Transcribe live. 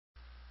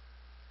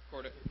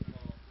record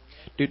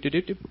it.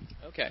 Doot.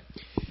 Okay.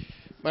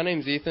 My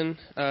name's Ethan.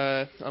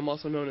 I'm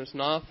also known as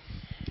Nathe.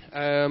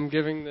 I'm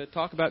giving the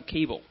talk about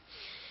cable.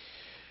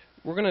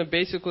 We're going to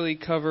basically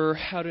cover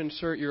how to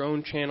insert your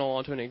own channel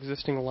onto an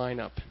existing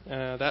lineup.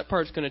 That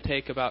part's going to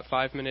take about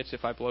 5 minutes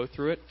if I blow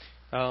through it.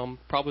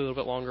 Probably a little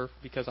bit longer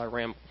because I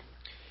ramble.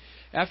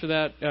 After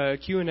that,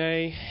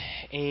 Q&A,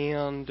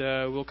 and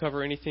we'll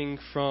cover anything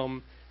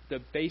from the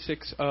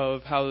basics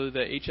of how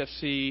the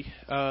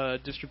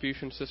HFC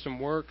distribution system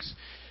works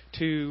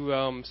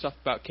to stuff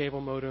about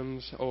cable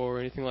modems or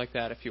anything like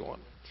that if you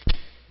want.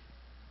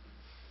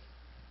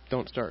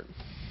 Don't start.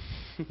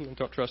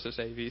 Don't trust this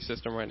AV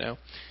system right now.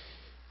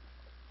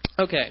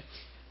 Okay.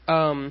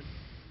 If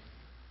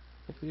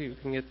you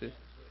can get the...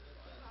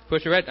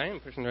 Push the red... I am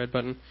pushing the red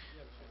button.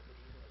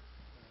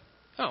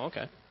 Oh,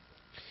 okay.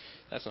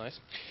 That's nice.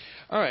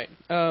 All right.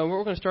 What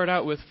we're going to start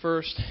out with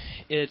first,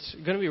 it's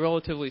going to be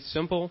relatively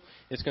simple.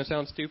 It's going to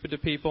sound stupid to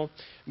people,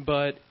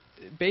 but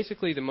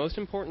basically the most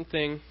important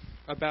thing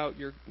about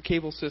your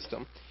cable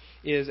system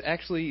is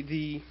actually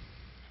the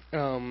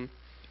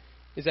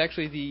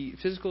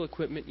physical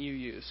equipment you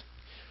use.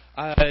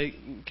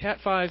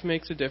 Cat5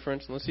 makes a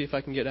difference. Let's see if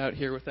I can get out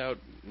here without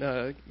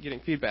getting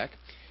feedback.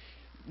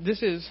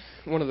 This is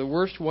one of the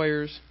worst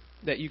wires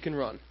that you can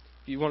run.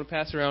 If you want to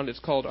pass around, it's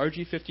called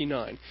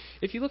RG59.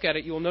 If you look at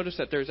it, you will notice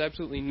that there's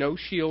absolutely no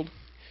shield,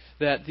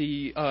 that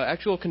the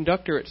actual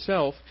conductor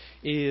itself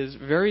is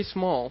very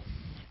small,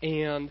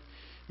 and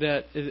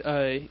that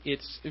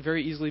it's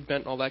very easily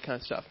bent and all that kind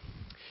of stuff.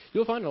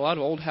 You'll find a lot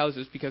of old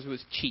houses because it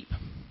was cheap.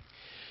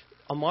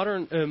 A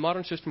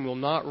modern system will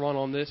not run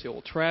on this. It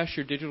will trash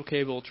your digital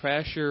cable,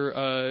 trash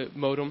your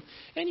modem,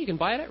 and you can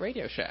buy it at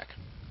Radio Shack.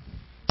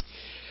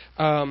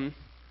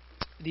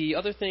 The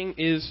other thing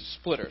is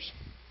splitters.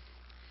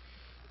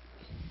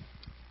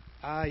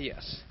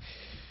 Yes.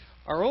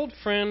 Our old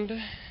friend,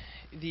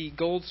 the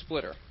gold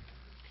splitter.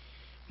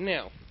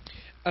 Now,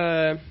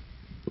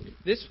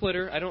 this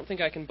splitter, I don't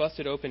think I can bust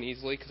it open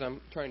easily because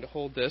I'm trying to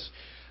hold this.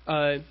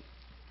 By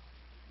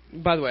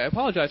the way, I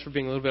apologize for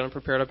being a little bit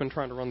unprepared. I've been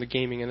trying to run the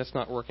gaming and it's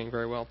not working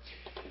very well.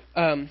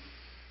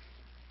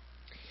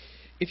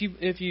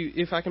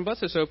 If I can bust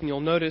this open,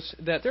 you'll notice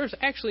that there's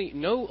actually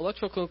no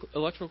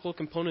electrical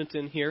components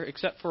in here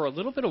except for a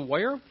little bit of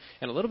wire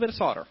and a little bit of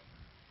solder.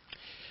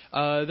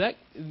 That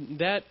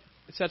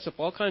sets up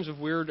all kinds of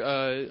weird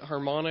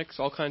harmonics,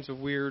 all kinds of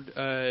weird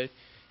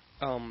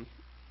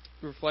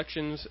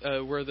reflections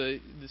where the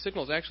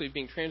signal is actually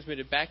being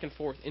transmitted back and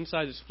forth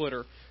inside the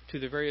splitter to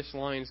the various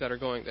lines that are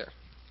going there.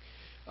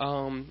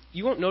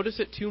 You won't notice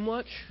it too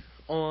much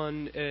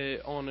on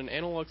an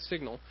analog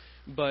signal,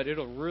 but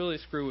it'll really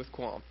screw with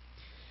QAM.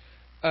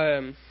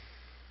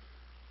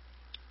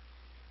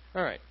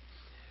 All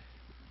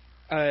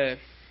right.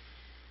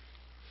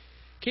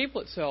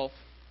 Cable itself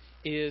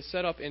is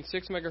set up in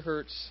 6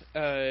 megahertz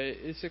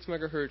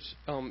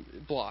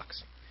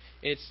blocks.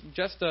 It's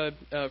just a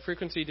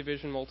frequency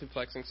division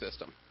multiplexing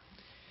system.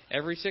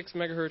 Every 6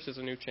 megahertz is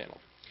a new channel.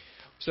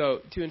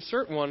 So to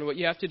insert one, what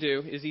you have to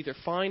do is either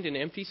find an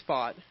empty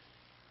spot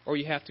or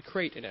you have to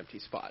create an empty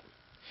spot.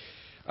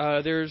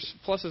 There's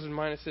pluses and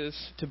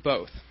minuses to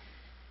both.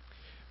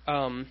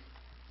 By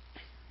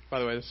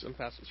the way, I'm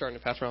starting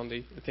to pass around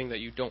the thing that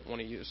you don't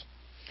want to use.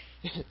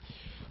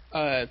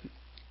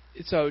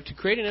 So to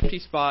create an empty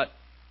spot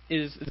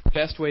is the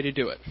best way to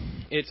do it.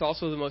 It's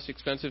also the most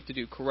expensive to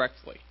do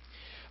correctly.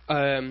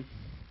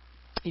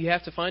 You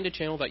have to find a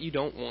channel that you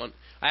don't want.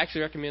 I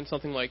actually recommend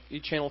something like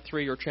channel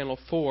 3 or channel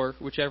 4,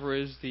 whichever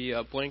is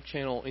the blank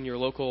channel in your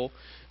local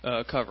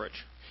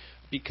coverage,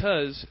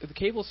 because the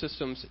cable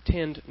systems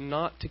tend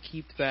not to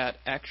keep that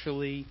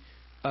actually,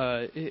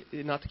 or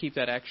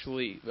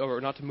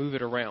not to move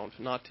it around,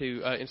 not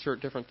to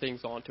insert different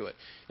things onto it.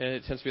 And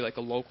it tends to be like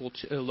a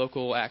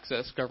local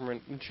access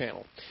government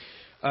channel,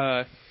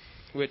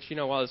 which,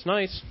 while it's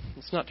nice,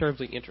 it's not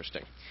terribly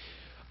interesting.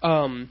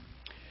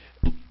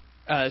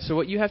 So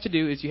what you have to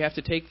do is you have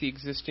to take the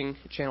existing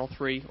channel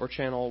 3 or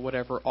channel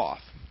whatever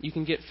off. You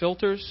can get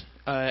filters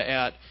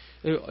at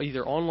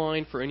either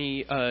online for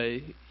any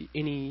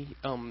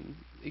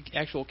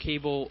actual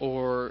cable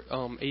or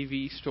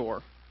AV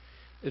store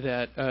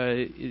that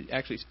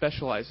actually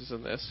specializes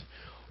in this,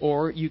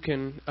 or you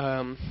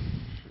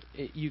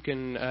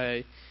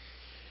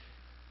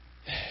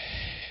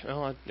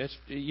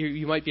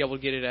might be able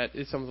to get it at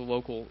some of the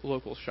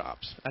local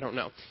shops. I don't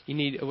know. You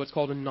need what's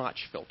called a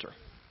notch filter.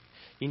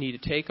 You need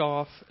to take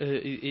off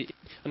a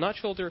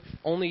notch filter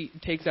only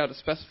takes out a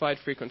specified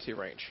frequency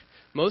range.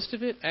 Most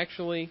of it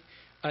actually,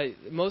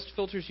 most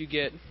filters you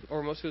get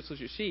or most filters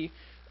you see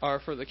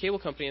are for the cable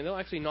company, and they'll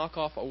actually knock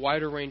off a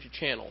wider range of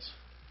channels.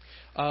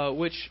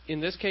 Which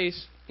in this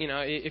case,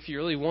 if you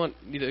really want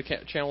the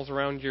channels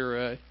around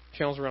your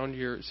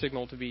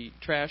signal to be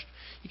trashed,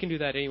 you can do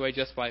that anyway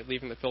just by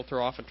leaving the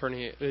filter off and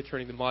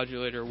turning the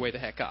modulator way the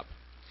heck up.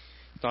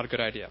 It's not a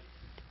good idea.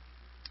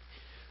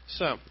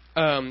 So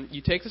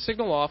you take the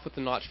signal off with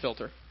the notch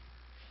filter,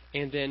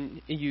 and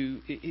then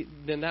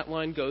then that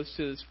line goes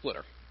to the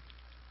splitter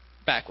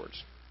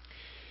backwards.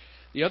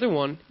 The other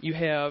one, you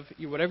have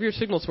whatever your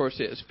signal source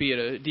is, be it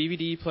a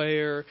DVD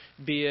player,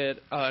 be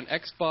it an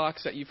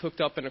Xbox that you've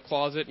hooked up in a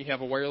closet, and you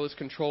have a wireless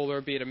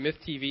controller, be it a Myth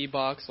TV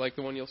box like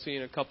the one you'll see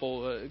in a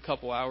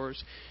couple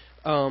hours.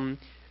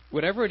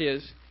 Whatever it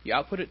is, you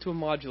output it to a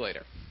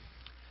modulator.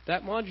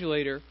 That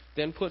modulator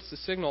then puts the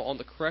signal on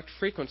the correct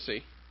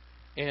frequency,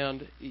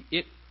 and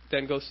it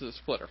then goes to the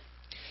splitter.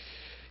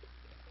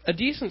 A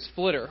decent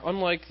splitter,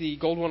 unlike the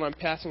gold one I'm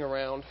passing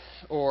around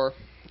or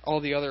all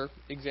the other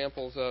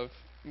examples of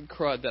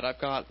crud that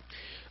I've got,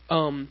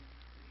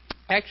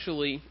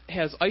 actually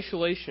has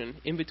isolation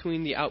in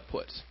between the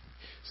outputs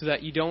so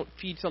that you don't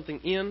feed something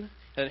in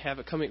and have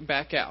it coming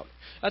back out.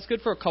 That's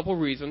good for a couple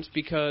reasons,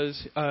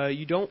 because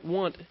you don't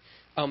want...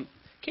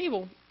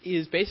 cable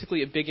is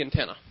basically a big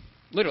antenna.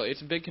 Literally,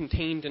 it's a big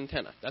contained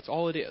antenna. That's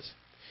all it is.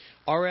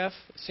 RF,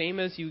 same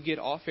as you get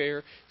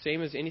off-air,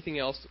 same as anything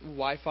else,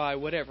 Wi-Fi,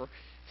 whatever,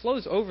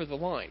 flows over the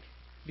line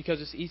because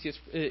it's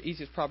the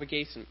easiest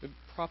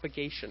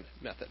propagation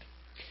method.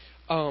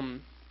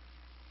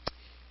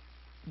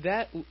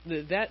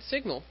 That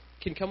signal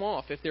can come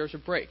off if there's a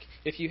break.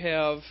 If you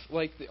have,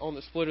 like on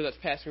the splitter that's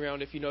passing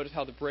around, if you notice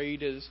how the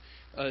braid is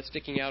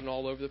sticking out and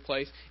all over the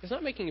place, it's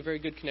not making a very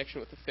good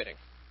connection with the fitting.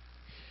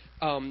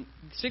 The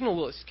signal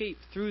will escape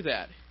through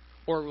that,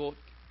 or will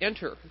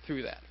enter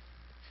through that,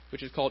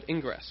 which is called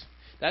ingress.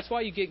 That's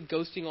why you get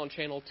ghosting on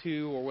channel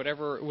 2 or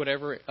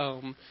whatever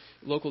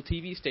local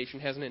TV station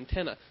has an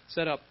antenna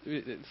set up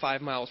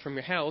 5 miles from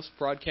your house,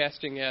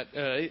 broadcasting at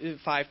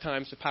 5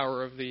 times the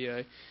power of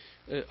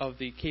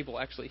the cable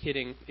actually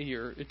hitting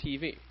your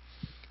TV.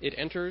 It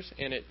enters,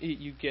 and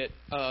you get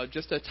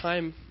just a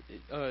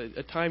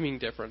timing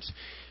difference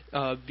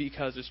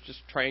because it's just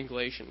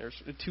triangulation. There's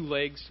 2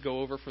 legs to go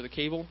over for the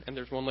cable, and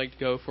there's 1 leg to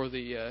go for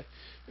the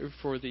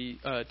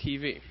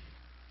TV.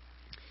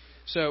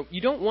 So you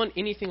don't want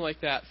anything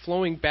like that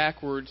flowing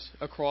backwards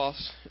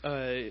across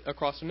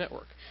the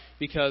network,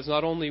 because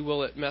not only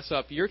will it mess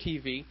up your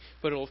TV,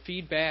 but it'll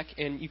feed back,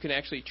 and you can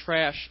actually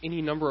trash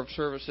any number of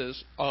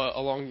services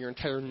along your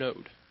entire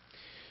node.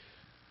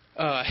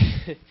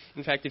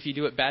 In fact, if you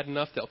do it bad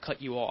enough, they'll cut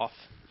you off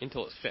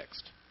until it's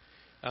fixed.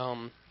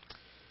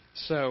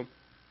 So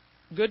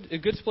a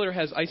good splitter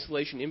has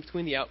isolation in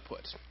between the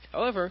outputs.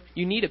 However,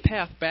 you need a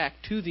path back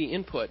to the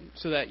input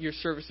so that your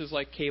services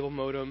like cable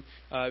modem,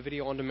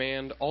 video on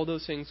demand, all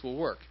those things will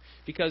work,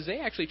 because they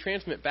actually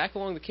transmit back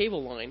along the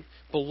cable line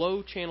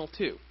below channel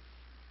 2.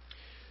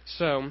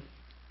 So,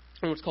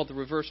 what's called the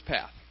reverse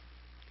path.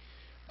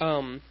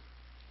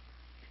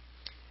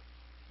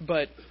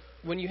 But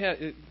when you have...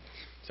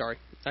 sorry,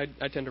 I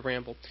tend to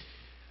ramble.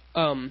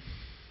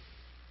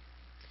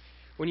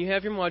 When you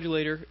have your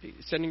modulator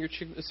sending your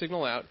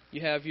signal out,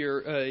 you have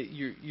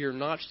your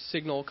notched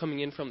signal coming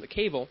in from the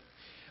cable.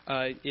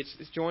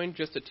 It's joined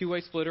just a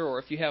 2-way splitter, or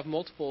if you have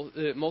multiple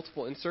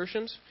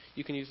insertions,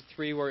 you can use a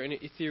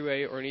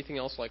 3-way or anything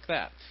else like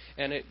that.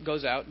 And it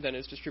goes out and then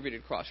is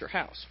distributed across your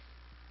house.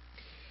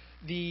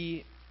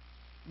 The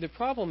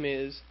problem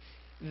is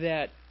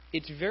that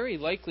it's very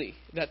likely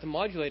that the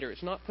modulator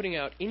is not putting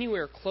out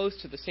anywhere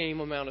close to the same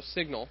amount of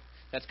signal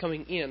that's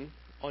coming in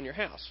on your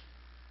house.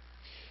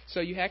 So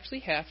you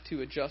actually have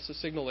to adjust the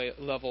signal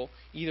level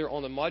either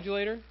on the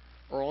modulator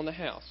or on the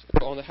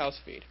house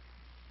feed.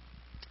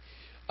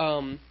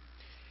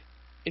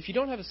 If you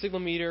don't have a signal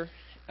meter,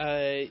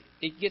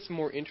 it gets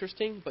more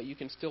interesting, but you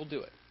can still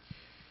do it.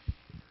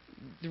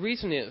 The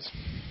reason is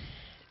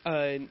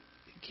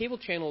cable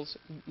channels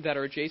that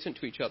are adjacent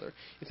to each other,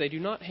 if they do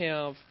not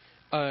have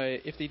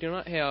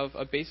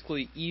a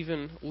basically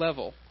even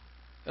level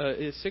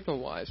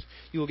signal-wise,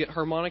 you will get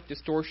harmonic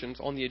distortions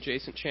on the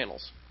adjacent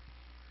channels.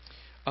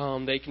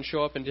 They can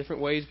show up in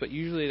different ways, but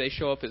usually they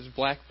show up as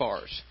black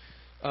bars,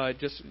 or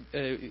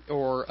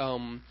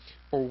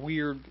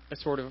weird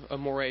sort of a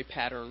moire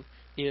pattern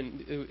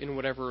in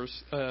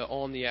whatever's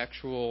on the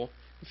actual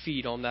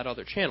feed on that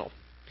other channel.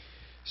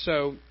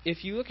 So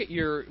if you look at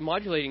your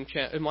modulated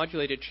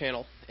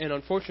channel, and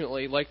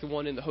unfortunately, like the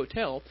one in the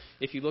hotel,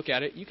 if you look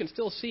at it, you can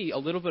still see a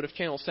little bit of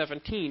channel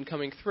 17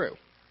 coming through.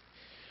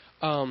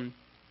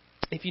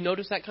 If you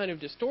notice that kind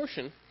of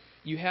distortion,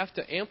 you have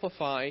to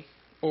amplify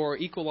or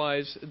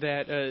equalize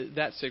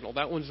that signal.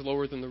 That one's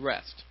lower than the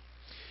rest.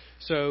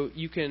 So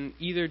you can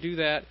either do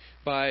that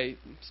by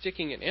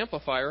sticking an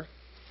amplifier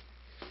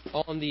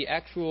on the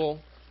actual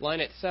line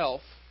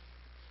itself,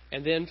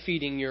 and then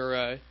feeding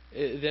your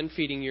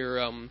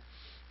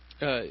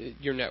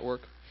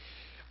network,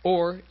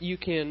 or you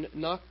can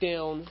knock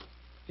down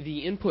the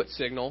input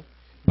signal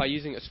by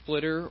using a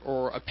splitter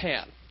or a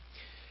pad.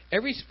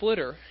 Every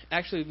splitter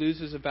actually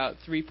loses about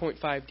 3.5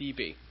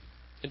 dB.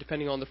 And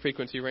depending on the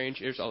frequency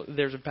range,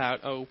 there's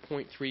about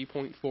 0.3,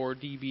 0.4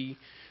 dB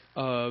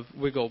of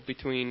wiggle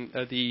between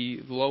the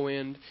low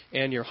end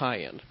and your high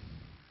end.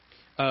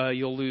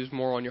 You'll lose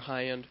more on your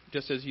high end,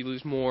 just as you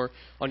lose more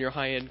on your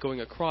high end going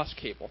across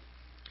cable.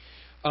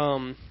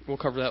 We'll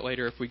cover that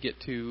later if we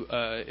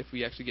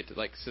actually get to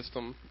like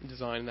system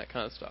design and that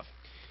kind of stuff.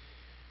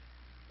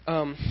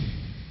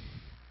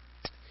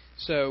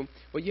 So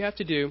what you have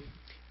to do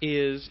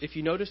is if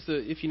you notice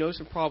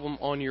a problem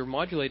on your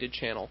modulated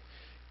channel,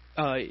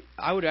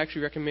 I would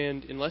actually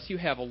recommend, unless you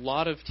have a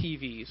lot of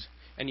TVs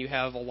and you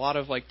have a lot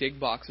of like dig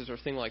boxes or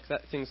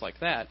things like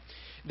that,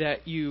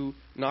 that you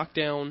knock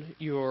down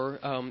your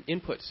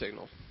input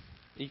signal.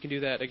 You can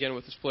do that again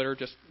with the splitter.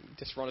 Just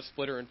run a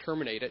splitter and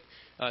terminate it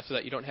so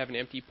that you don't have an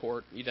empty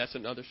port. That's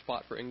another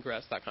spot for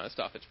ingress, that kind of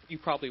stuff. You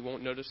probably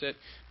won't notice it,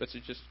 but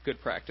it's just good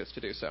practice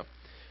to do so.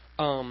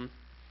 So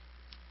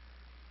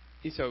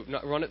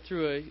run it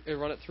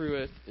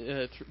through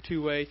a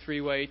two-way,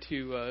 three-way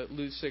to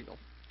lose signal.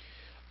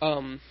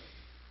 While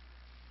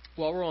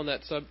we're on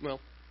that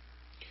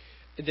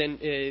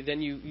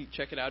then you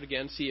check it out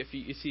again, see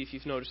if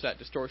you've noticed that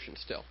distortion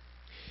still.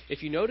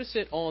 If you notice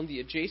it on the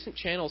adjacent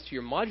channels to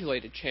your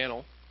modulated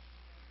channel,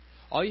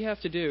 all you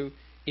have to do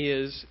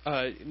is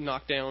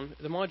knock down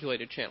the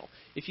modulated channel.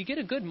 If you get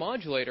a good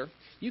modulator,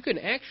 you can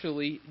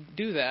actually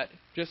do that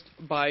just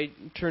by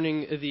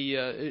turning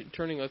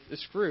a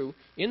screw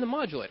in the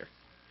modulator,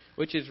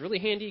 which is really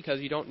handy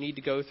because you don't need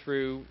to go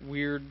through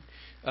weird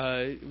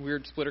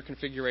splitter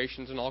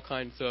configurations and all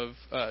kinds of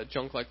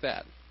junk like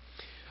that.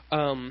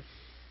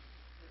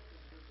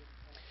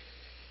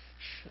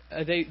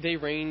 They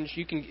range.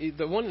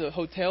 The one in the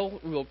hotel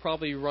will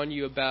probably run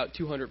you about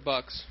 $200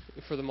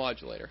 for the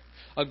modulator.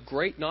 A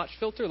great notch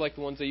filter like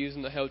the ones they use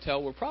in the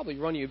hotel will probably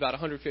run you about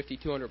 $150,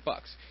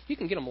 $200. You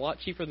can get them a lot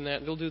cheaper than that,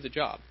 and they'll do the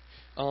job.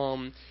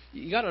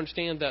 You got to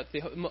understand that the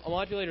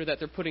modulator that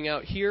they're putting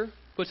out here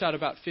puts out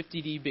about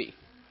 50 dB.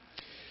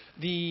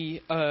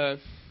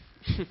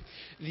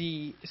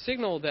 The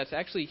signal that's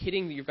actually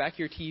hitting your back of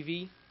your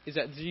TV is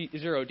at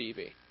 0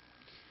 dB.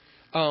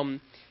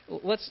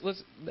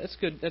 That's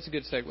good. That's a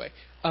good segue.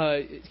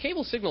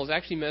 Cable signal is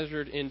actually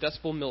measured in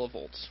decibel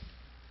millivolts.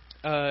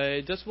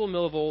 Decibel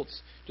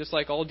millivolts, just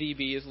like all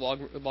dB, is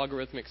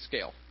logarithmic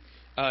scale.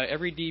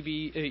 Every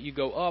dB you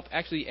go up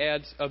actually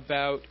adds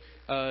about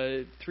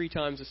 3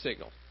 times the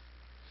signal,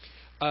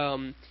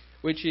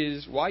 which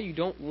is why you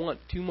don't want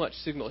too much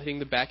signal hitting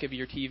the back of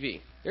your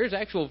TV. There's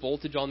actual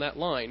voltage on that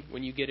line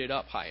when you get it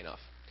up high enough.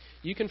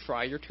 You can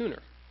fry your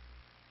tuner.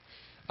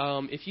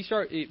 If you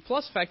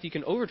plus the fact you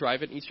can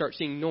overdrive it and you start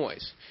seeing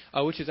noise,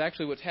 which is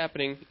actually what's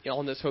happening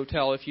on this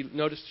hotel. If you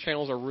notice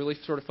channels are really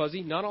sort of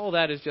fuzzy, not all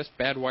that is just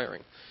bad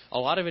wiring. A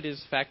lot of it is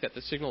the fact that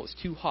the signal is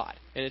too hot,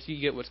 and you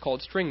get what's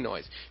called string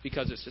noise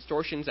because it's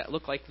distortions that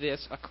look like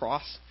this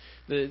across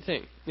the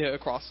thing,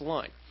 across the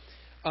line.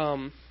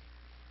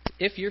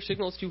 If your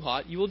signal is too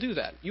hot, you will do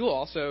that. You will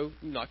also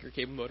knock your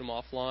cable modem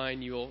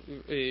offline. You will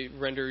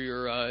render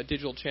your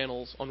digital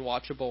channels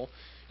unwatchable,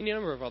 and a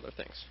number of other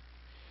things.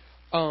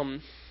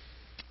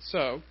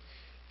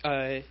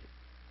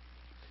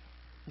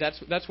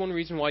 That's one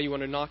reason why you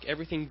want to knock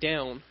everything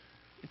down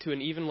to an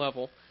even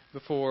level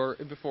before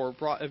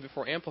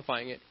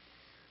amplifying it.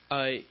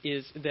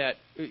 Is that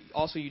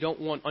also you don't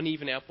want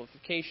uneven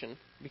amplification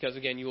because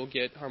again you will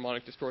get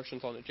harmonic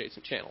distortions on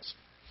adjacent channels.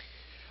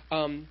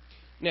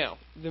 Now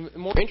the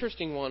more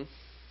interesting one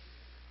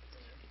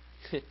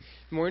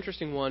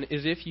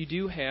is if you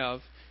do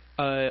have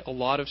a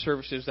lot of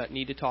services that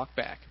need to talk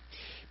back.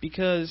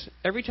 Because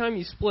every time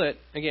you split,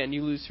 again,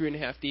 you lose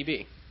 3.5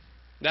 dB.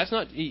 That's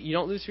not, you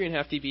don't lose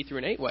 3.5 dB through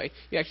an 8-way,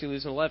 you actually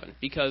lose an 11,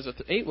 because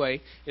the 8-way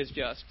is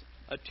just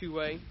a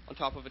 2-way on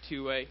top of a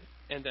 2-way,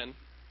 and then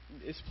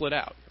it's split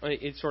out.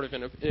 It's sort of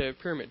in a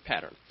pyramid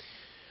pattern.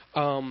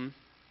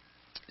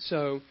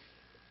 So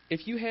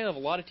if you have a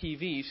lot of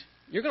TVs,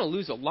 you're going to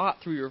lose a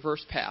lot through your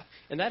reverse path.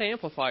 And that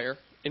amplifier,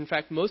 in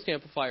fact, most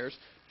amplifiers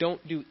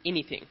don't do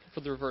anything for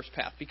the reverse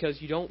path because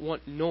you don't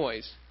want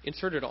noise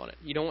inserted on it.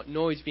 You don't want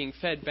noise being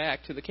fed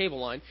back to the cable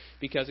line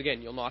because,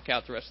 again, you'll knock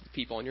out the rest of the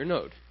people on your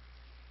node.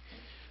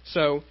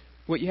 So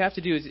what you have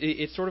to do is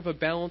it's sort of a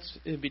balance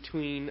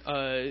between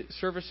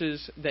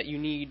services that you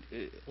need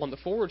on the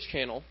forwards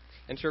channel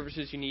and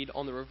services you need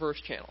on the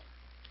reverse channel.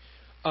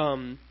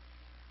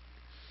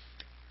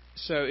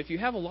 So if you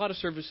have a lot of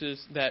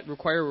services that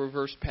require a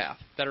reverse path,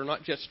 that are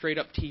not just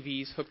straight-up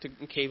TVs hooked to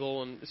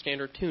cable and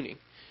standard tuning,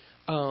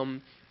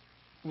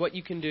 what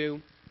you can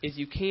do is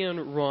you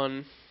can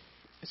run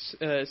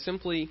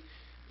simply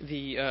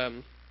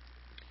the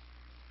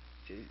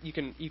you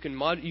can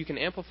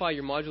amplify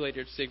your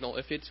modulated signal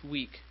if it's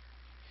weak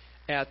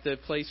at the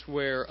place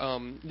where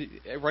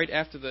right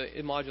after the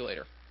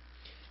modulator,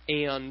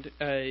 and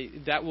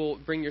that will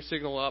bring your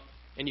signal up,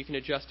 and you can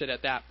adjust it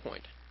at that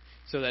point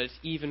so that it's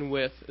even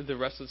with the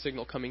rest of the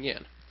signal coming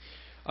in,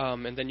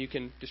 and then you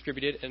can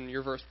distribute it, and your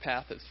reverse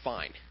path is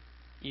fine.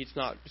 It's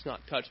not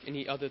touched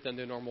any other than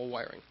the normal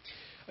wiring.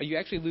 You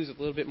actually lose a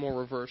little bit more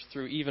reverse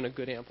through even a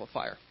good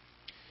amplifier.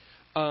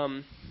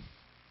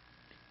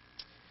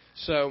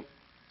 So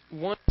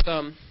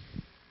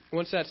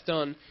once that's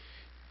done,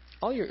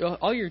 all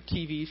your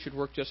TVs should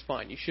work just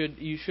fine.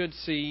 You should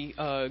see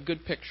a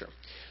good picture.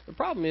 The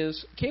problem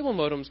is cable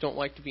modems don't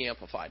like to be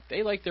amplified.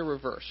 They like their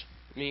reverse.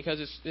 I mean, because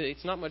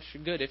it's not much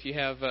good if you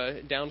have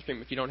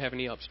downstream if you don't have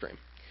any upstream.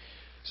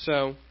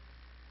 So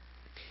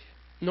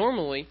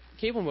normally,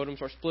 cable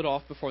modems are split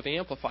off before the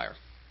amplifier.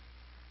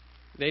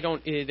 They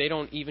don't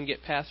even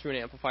get passed through an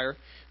amplifier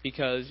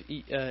because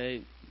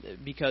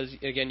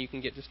again you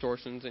can get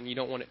distortions and you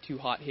don't want it too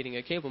hot hitting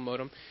a cable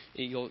modem.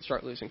 You'll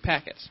start losing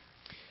packets.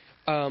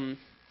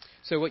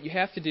 So what you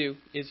have to do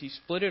is you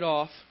split it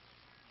off.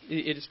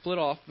 It is split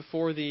off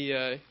before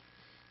the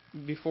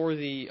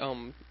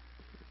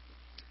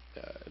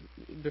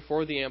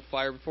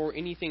amplifier, before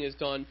anything is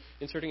done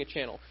inserting a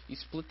channel. You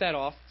split that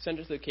off, send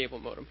it to the cable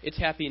modem. It's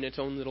happy in its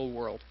own little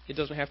world. It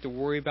doesn't have to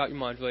worry about your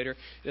modulator.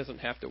 It doesn't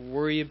have to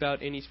worry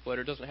about any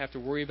splitter. It doesn't have to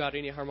worry about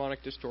any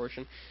harmonic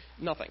distortion.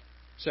 Nothing.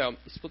 So you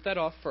split that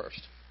off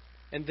first,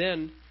 and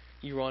then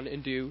you run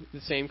and do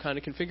the same kind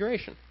of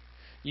configuration.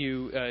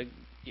 You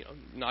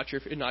notch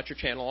your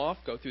channel off,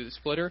 go through the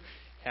splitter,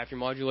 have your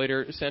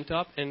modulator sent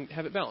up, and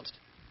have it balanced.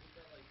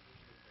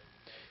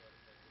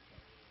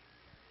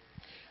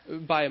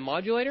 By a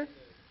modulator?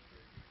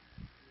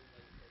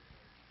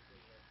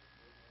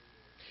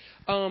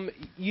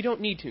 You don't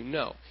need to.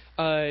 No.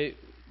 The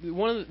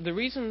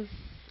reason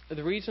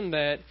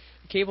that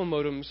cable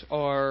modems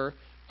are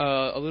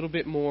a little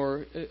bit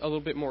more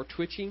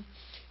twitchy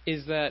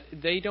is that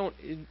they don't.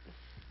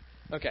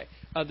 Okay.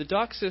 The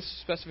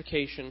DOCSIS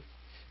specification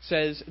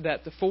says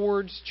that the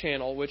forwards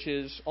channel, which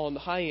is on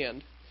the high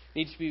end,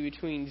 needs to be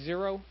between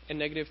 0 and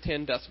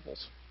 -10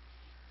 decibels.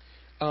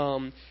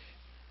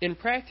 In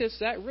practice,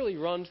 that really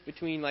runs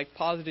between like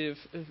positive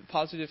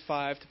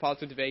 5 to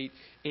positive 8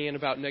 and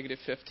about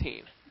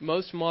 -15.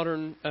 Most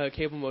modern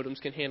cable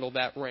modems can handle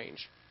that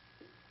range.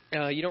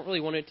 You don't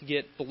really want it to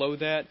get below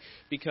that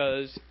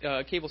because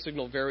cable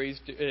signal varies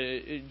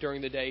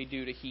during the day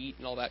due to heat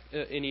and all that,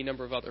 any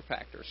number of other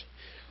factors.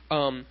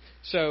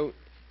 So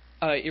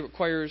it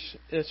requires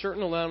a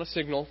certain amount of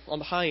signal on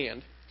the high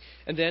end,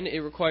 and then it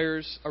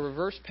requires a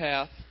reverse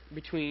path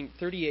between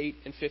 38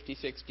 and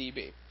 56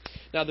 dB.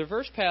 Now, the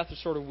reverse path is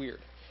sort of weird.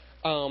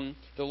 The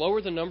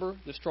lower the number,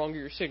 the stronger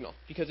your signal,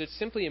 because it's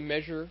simply a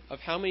measure of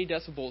how many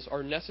decibels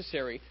are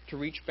necessary to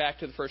reach back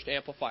to the first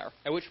amplifier,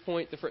 at which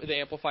point the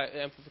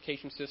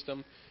amplification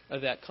system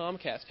that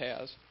Comcast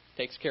has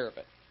takes care of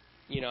it.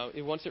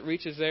 Once it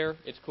reaches there,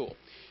 it's cool.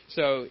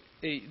 So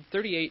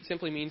 38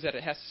 simply means that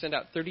it has to send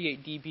out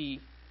 38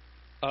 dB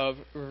of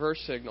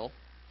reverse signal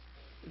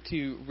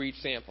to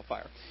reach the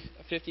amplifier.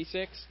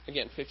 56,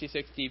 again,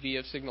 56 dB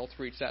of signal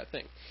to reach that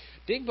thing.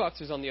 Big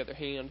boxes, on the other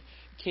hand,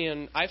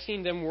 I've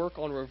seen them work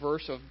on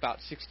reverse of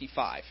about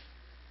 65.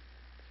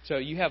 So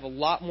you have a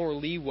lot more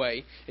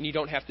leeway, and you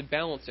don't have to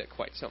balance it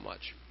quite so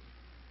much.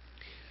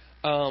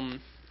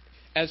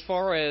 As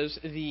far as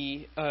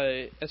the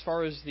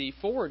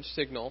forward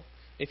signal,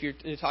 if you're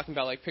talking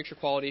about like picture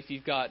quality, if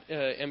you've got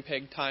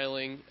MPEG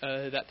tiling,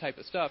 that type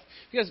of stuff,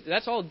 because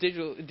that's all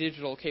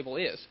digital cable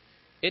is.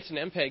 It's an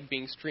MPEG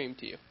being streamed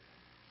to you.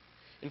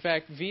 In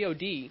fact,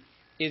 VOD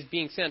is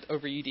being sent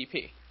over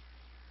UDP.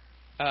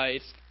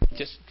 It's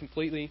just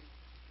completely.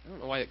 I don't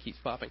know why it keeps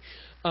popping.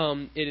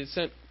 It is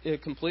sent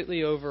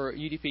completely over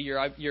UDP.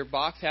 Your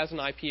box has an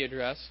IP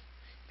address.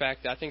 In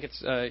fact, I think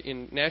it's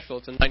in Nashville.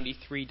 It's a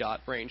 93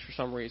 dot range for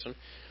some reason.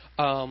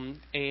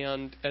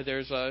 And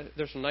there's a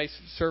nice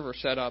server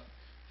set up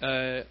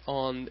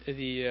on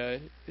the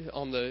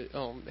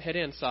head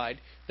end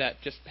side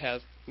that just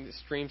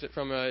streams it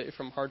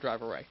from hard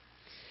drive array.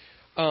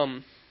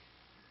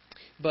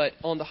 But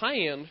on the high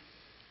end,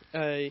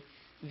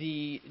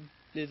 the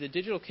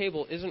digital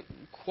cable isn't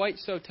quite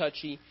so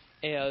touchy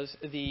as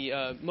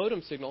the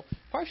modem signal,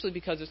 partially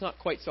because it's not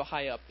quite so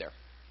high up there.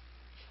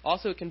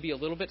 Also, it can be a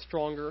little bit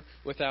stronger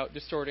without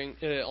distorting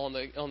on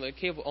the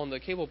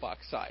cable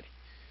box side,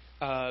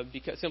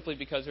 simply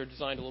because they're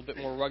designed a little bit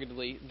more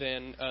ruggedly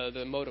than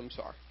the modems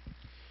are.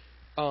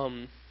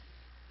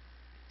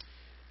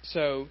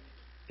 So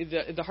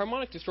the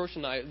harmonic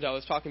distortion that I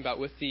was talking about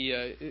with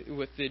the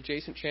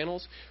adjacent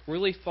channels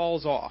really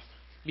falls off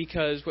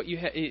because what you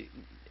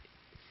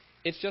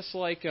it's just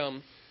like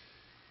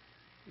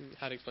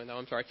how to explain that?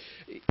 I'm sorry.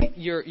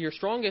 Your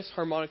strongest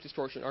harmonic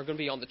distortion are going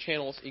to be on the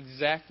channels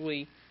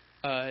exactly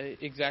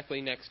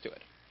next to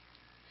it,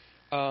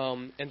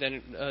 and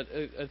then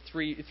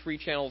three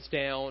channels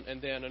down,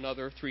 and then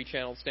another 3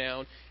 channels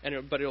down,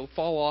 but it'll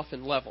fall off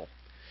in level.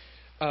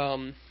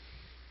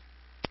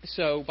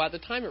 So by the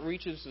time it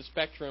reaches the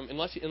spectrum,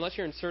 unless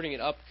you're inserting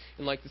it up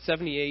in like the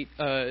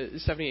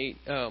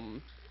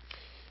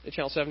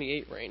channel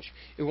 78 range,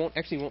 it won't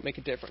make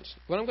a difference.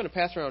 What I'm going to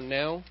pass around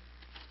now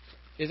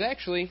is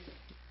actually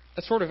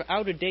a sort of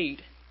out of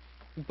date,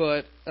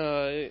 but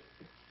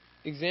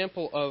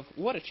example of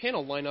what a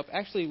channel lineup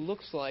actually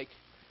looks like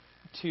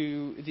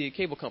to the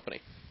cable company.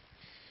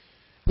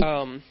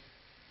 And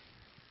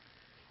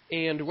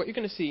what you're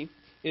going to see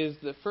is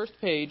the first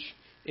page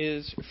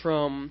is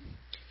from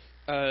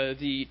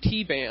the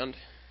T band,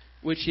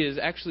 which is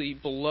actually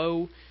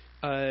below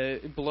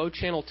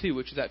channel 2,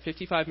 which is at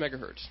 55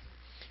 megahertz.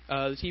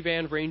 The T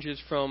band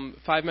ranges from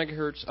 5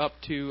 megahertz up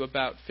to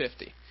about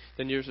 50.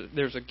 Then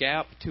there's a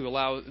gap to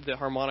allow the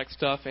harmonic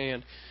stuff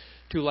and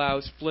to allow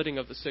splitting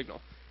of the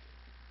signal.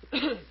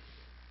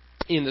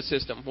 in the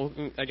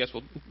system. I guess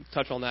we'll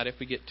touch on that if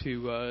we get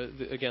to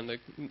the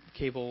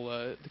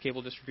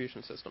cable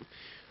distribution system.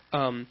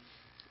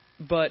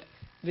 But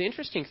the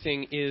interesting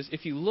thing is,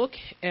 if you look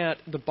at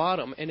the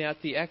bottom and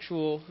at the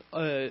actual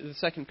the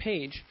second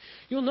page,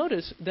 you'll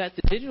notice that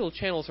the digital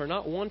channels are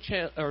not one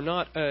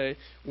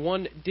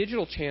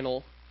digital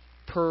channel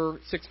per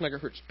 6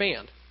 megahertz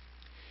band.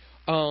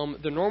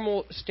 The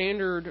normal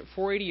standard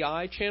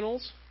 480i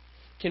channels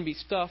can be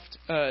stuffed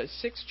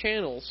 6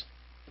 channels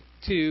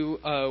to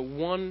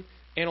one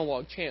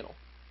analog channel.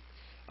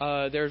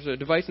 There's a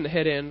device in the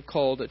head end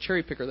called a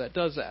cherry picker that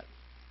does that.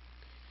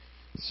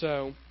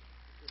 So,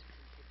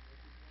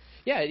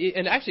 yeah,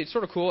 and actually it's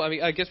sort of cool. I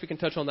mean, I guess we can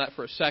touch on that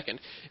for a second.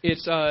 It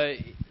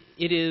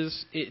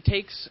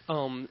takes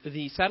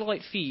the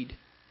satellite feed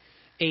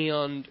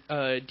and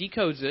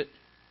decodes it.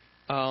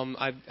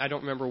 I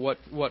don't remember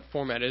what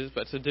format it is,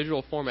 but it's a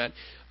digital format.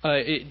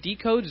 It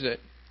decodes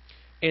it,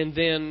 and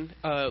then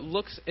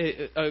looks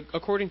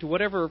according to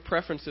whatever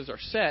preferences are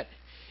set.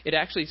 It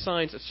actually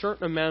assigns a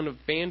certain amount of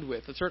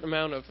bandwidth, a certain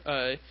amount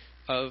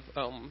of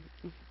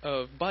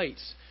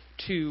bytes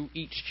to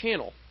each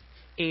channel.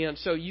 And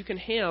so you can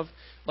have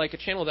like a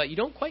channel that you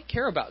don't quite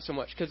care about so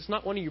much because it's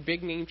not one of your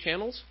big name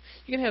channels.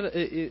 You can have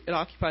it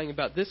occupying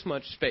about this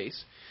much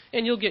space,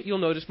 and you'll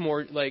notice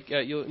more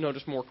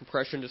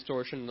compression,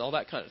 distortion, and all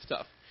that kind of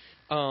stuff.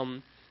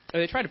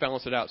 They try to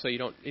balance it out so you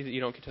don't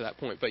get to that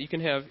point. But you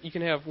can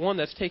have one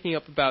that's taking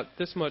up about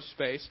this much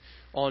space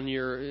on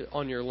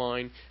your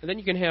line, and then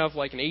you can have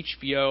like an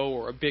HBO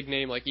or a big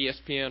name like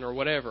ESPN or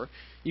whatever.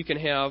 You can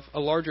have a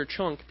larger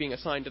chunk being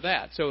assigned to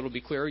that, so it'll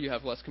be clearer. You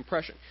have less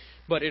compression.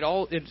 But it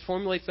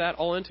formulates that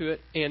all into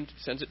it and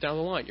sends it down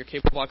the line. Your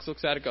cable box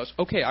looks at it, goes,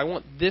 okay, I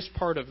want this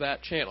part of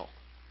that channel,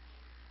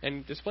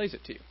 and displays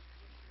it to you.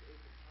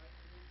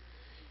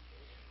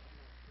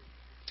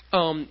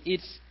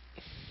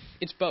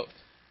 It's both.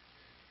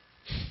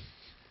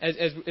 As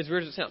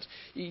weird as it sounds,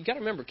 you got to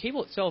remember,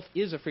 cable itself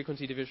is a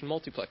frequency division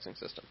multiplexing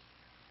system.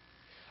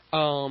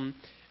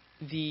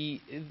 The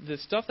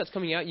stuff that's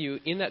coming at you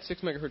in that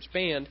 6 megahertz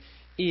band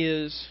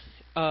is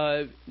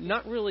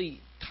not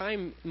really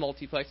time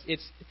multiplex.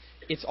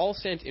 It's all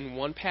sent in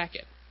one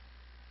packet,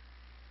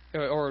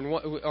 or in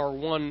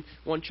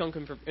one chunk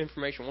of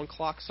information, one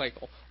clock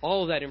cycle.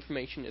 All of that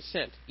information is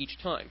sent each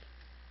time.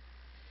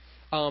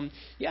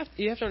 You have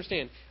to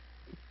understand.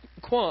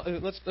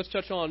 Let's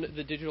touch on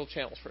the digital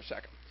channels for a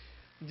second.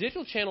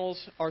 Digital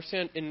channels are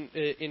sent in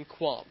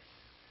QAM.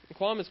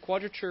 QAM is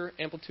quadrature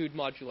amplitude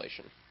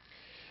modulation.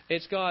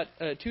 It's got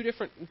two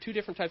different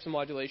types of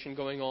modulation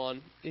going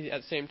on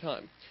at the same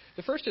time.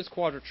 The first is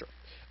quadrature.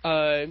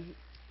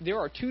 There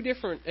are two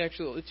different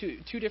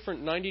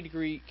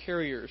 90-degree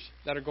carriers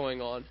that are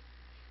going on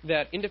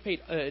that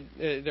indicate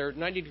they're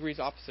 90 degrees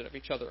opposite of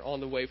each other on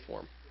the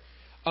waveform.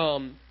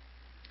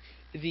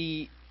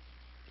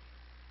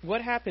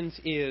 What happens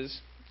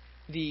is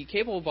the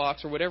cable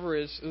box or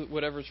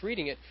whatever's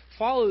reading it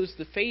follows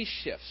the phase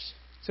shifts.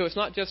 So it's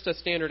not just a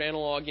standard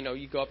analog,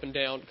 you go up and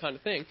down kind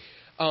of thing,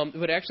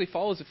 but it actually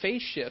follows the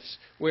phase shifts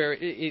where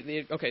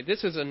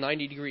this is a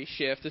 90-degree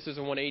shift, this is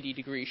a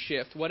 180-degree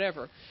shift,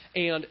 whatever,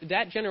 and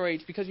that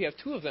generates, because you have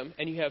two of them,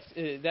 and you have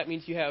that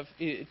means you have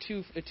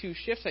two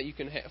shifts that you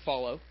can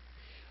follow.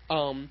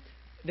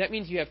 That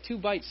means you have 2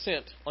 bytes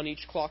sent on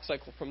each clock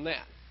cycle from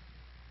that.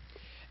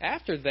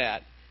 After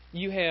that,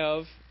 you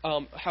have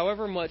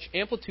however much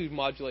amplitude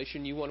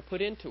modulation you want to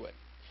put into it.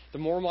 The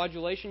more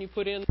modulation you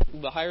put in,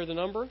 the higher the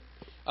number.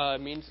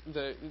 Means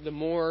the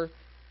more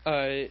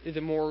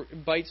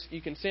bytes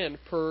you can send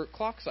per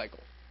clock cycle.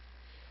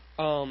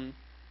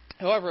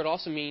 However, it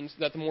also means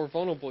that the more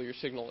vulnerable your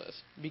signal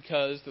is,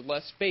 because the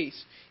less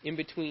space in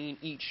between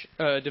each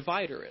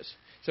divider is.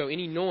 So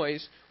any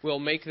noise will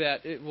make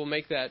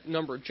that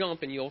number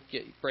jump, and you'll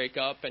break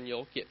up, and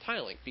you'll get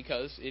tiling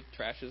because it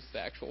trashes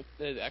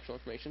the actual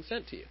information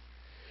sent to you.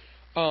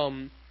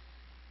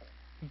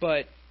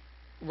 But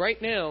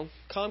right now,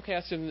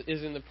 Comcast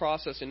is in the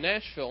process in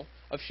Nashville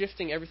of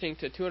shifting everything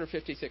to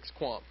 256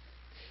 QAM.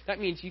 That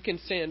means you can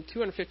send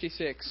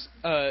 256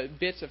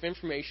 bits of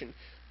information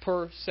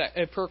per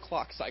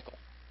clock cycle.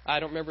 I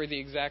don't remember the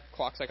exact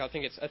clock cycle. I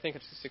think it's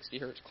a 60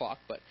 hertz clock,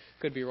 but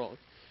could be wrong.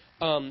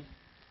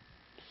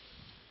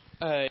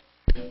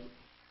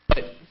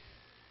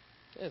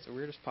 It's the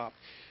weirdest pop.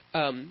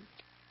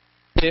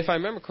 If I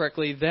remember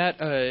correctly,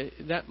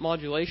 that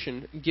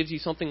modulation gives you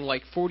something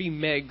like 40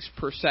 megs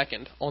per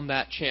second on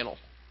that channel.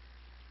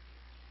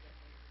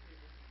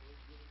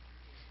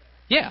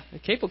 Yeah, the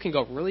cable can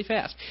go really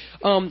fast.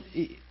 On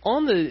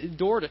the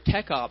door to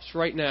Tech Ops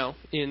right now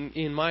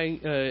in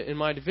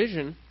my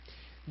division,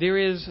 there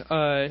is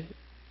a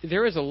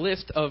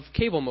list of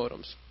cable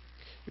modems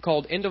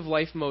called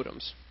end-of-life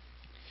modems.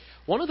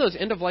 One of those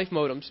end-of-life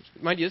modems,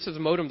 mind you, this is a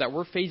modem that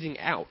we're phasing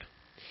out,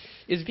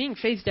 is being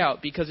phased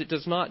out because it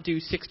does not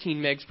do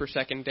 16 megs per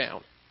second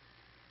down.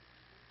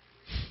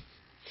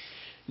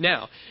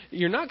 Now,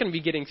 you're not going to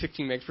be getting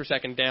 16 megs per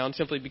second down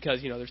simply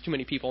because there's too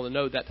many people in the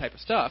node, that type of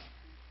stuff.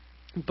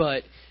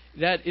 But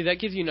that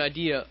gives you an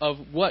idea of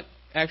what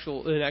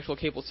an actual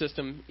cable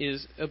system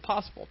is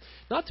possible.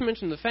 Not to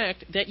mention the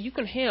fact that you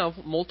can have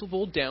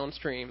multiple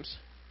downstreams,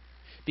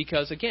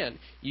 because again,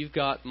 you've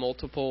got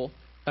multiple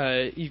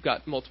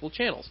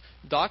channels.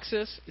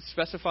 DOCSIS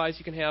specifies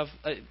you can have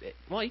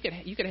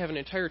you could have an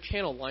entire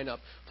channel lineup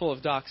full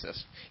of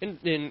DOCSIS.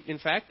 In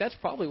fact, that's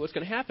probably what's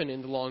going to happen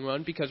in the long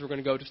run, because we're going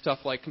to go to stuff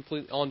like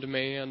complete on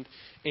demand,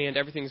 and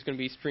everything's going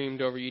to be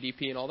streamed over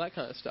UDP and all that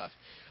kind of stuff.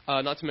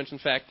 Not to mention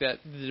the fact that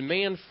the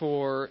demand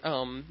for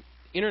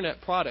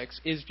Internet products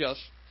is just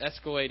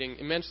escalating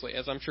immensely,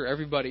 as I'm sure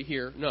everybody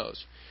here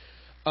knows.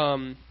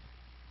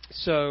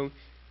 So,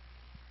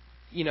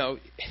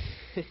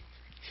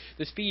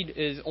 the speed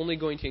is only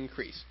going to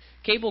increase.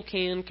 Cable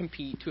can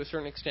compete to a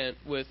certain extent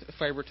with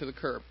fiber to the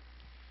curb,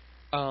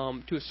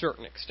 to a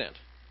certain extent.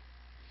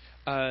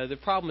 The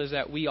problem is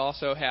that we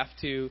also have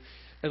to.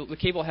 The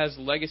cable has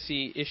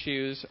legacy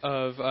issues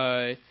of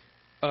the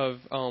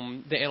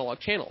analog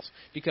channels,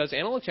 because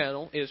analog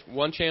channel is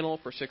one channel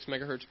per 6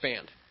 megahertz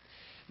band.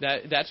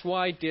 That's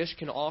why Dish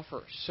can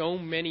offer so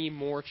many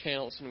more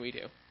channels than we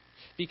do,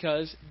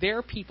 because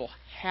their people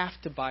have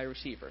to buy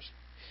receivers.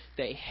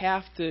 They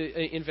have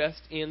to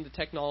invest in the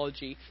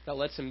technology that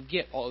lets them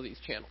get all of these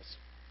channels.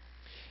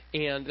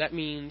 And that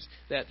means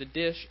that the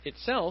Dish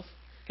itself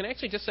can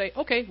actually just say,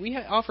 okay, we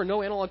offer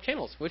no analog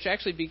channels, which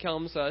actually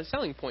becomes a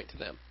selling point to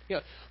them.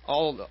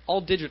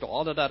 All digital,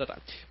 all da-da-da-da.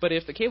 But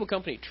if the cable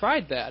company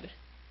tried that,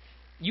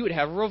 you would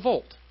have a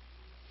revolt.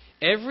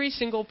 Every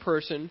single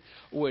person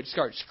would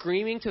start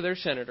screaming to their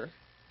senator.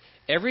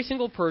 Every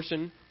single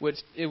person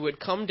would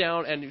come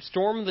down and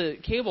storm the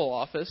cable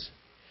office,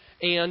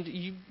 and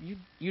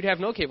you'd have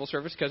no cable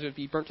service because it would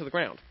be burnt to the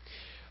ground.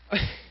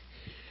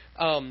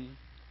 All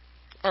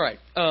right.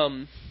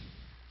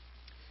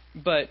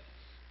 But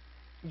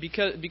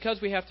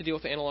because we have to deal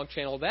with the analog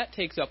channel, that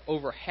takes up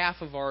over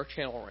half of our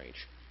channel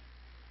range,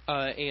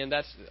 and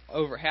that's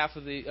over half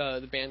of the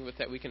bandwidth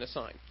that we can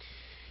assign.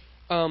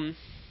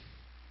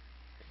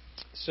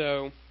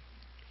 So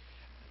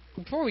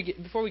before we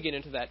get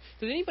into that,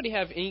 does anybody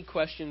have any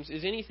questions?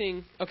 Is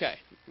anything okay?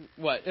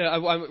 What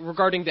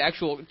regarding the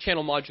actual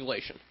channel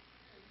modulation?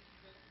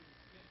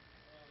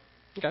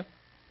 Okay.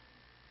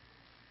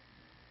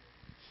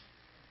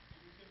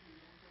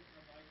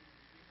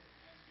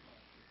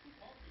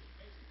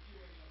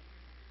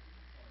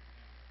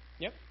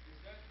 Yep.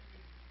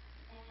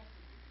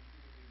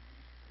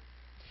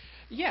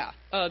 Yeah.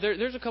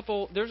 There's a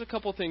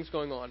couple things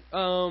going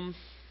on.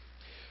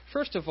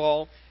 First of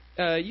all,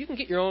 you can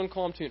get your own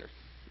QAM tuner.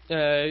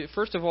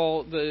 First of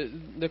all,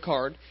 the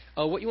card.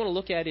 What you want to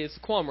look at is the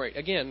QAM rate.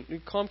 Again,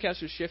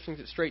 Comcast is shifting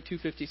to straight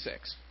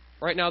 256.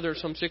 Right now, there's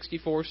some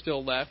 64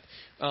 still left,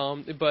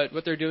 but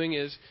what they're doing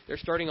is they're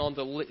starting on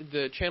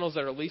the channels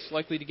that are least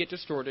likely to get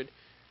distorted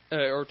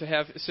or to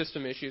have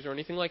system issues or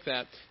anything like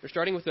that. They're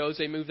starting with those.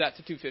 They move that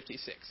to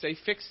 256. They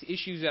fix the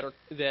issues that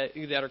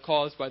are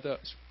caused by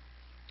those.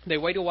 They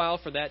wait a while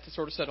for that to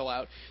sort of settle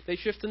out. They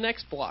shift the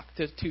next block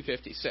to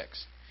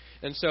 256.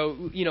 And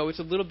so, it's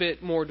a little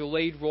bit more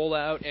delayed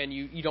rollout, and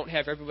you don't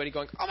have everybody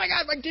going, oh my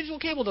God, my digital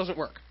cable doesn't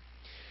work.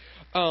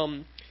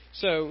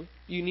 So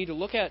you need to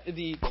look at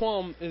the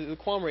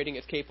QAM rating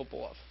it's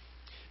capable of.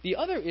 The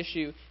other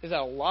issue is that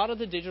a lot of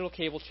the digital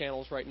cable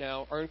channels right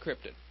now are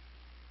encrypted.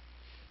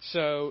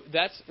 So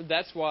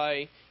that's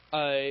why,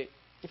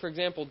 for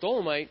example,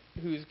 Dolomite,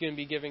 who's going to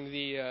be giving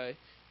the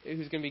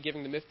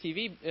Myth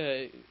TV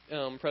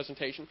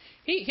presentation,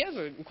 he has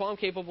a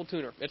QAM-capable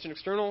tuner. It's an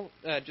external,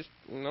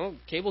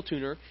 cable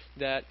tuner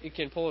that it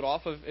can pull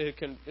it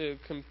can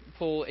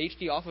pull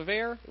HD off of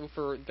air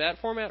for that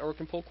format, or it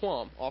can pull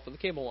QAM off of the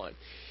cable line.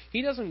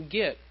 He doesn't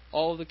get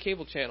all of the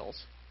cable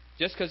channels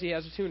just because he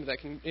has a tuner that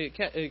can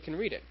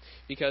read it,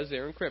 because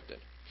they're encrypted.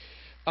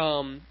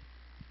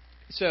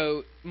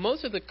 So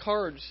most of the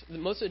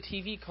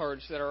TV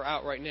cards that are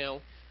out right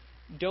now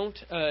don't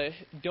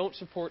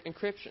support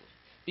encryption,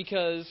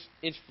 because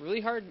it's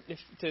really hard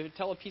to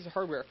tell a piece of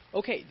hardware,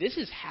 okay, this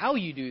is how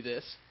you do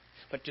this,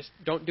 but just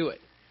don't do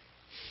it.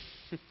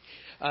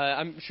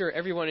 I'm sure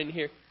everyone in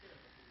here.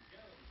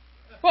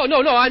 Well,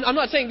 no, I'm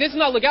not saying this is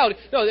not legality.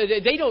 No,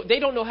 they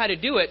don't know how to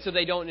do it, so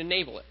they don't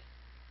enable it.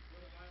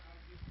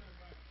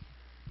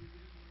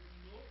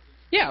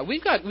 Yeah,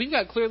 we've got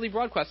clearly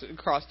broad-crusted.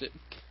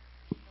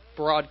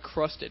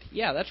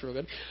 Yeah, that's real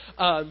good.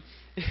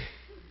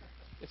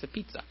 It's a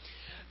pizza.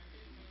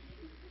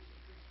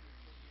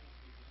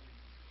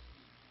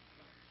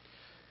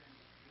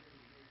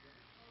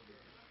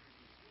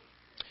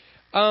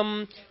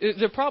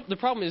 The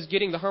problem is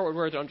getting the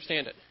hardware to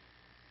understand it.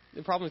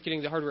 The problem is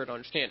getting the hardware to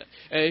understand it.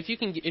 If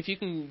you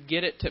can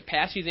get it to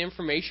pass you the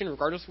information,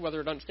 regardless of whether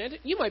it understands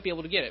it, you might be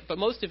able to get it. But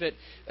most of it,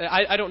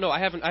 I don't know. I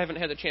haven't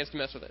had the chance to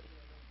mess with it.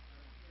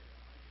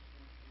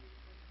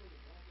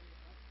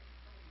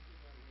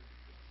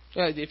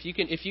 If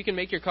you can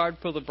make your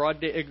card pull the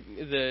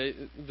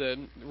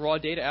raw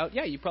data out,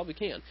 yeah, you probably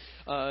can.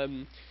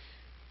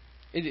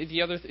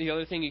 The other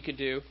thing you could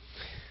do.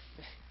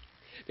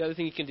 The other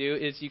thing you can do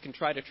is you can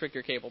try to trick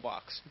your cable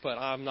box, but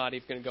I'm not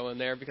even going to go in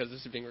there because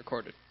this is being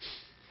recorded.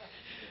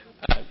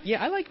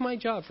 Yeah, I like my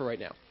job for right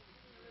now.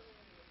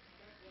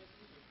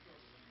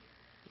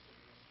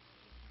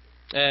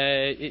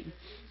 It,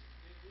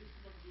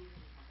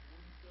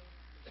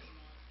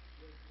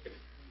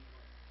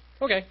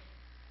 okay.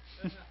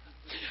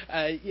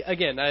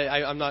 Again,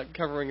 I'm not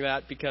covering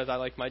that because I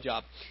like my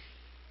job.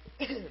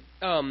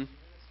 um,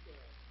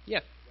 yeah.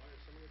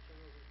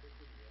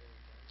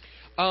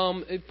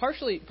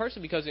 Partially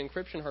because the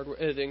encryption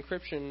hardware, the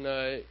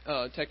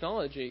encryption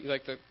technology,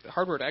 like the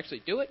hardware to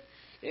actually do it,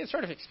 it's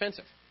sort of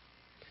expensive.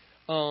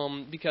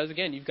 Because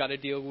again, you've got to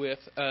deal with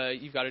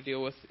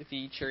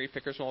the cherry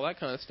pickers and all that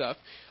kind of stuff.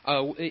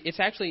 It's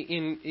actually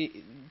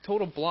in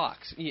total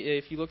blocks.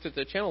 If you looked at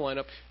the channel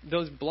lineup,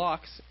 those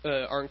blocks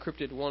are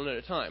encrypted one at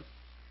a time.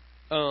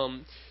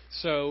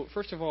 So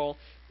first of all,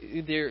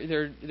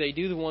 they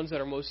do the ones that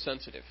are most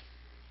sensitive,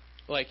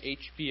 like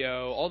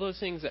HBO, all those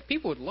things that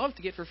people would love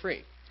to get for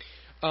free.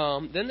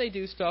 Then they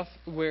do stuff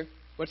where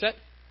what's that?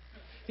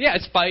 Yeah,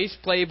 it's Spice,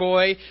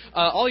 Playboy,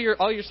 all your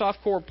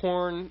softcore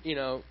porn,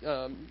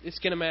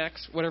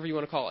 Skinamax, whatever you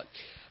want to call it.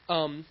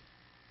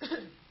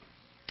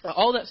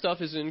 All that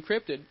stuff is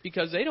encrypted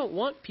because they don't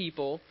want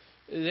people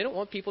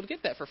to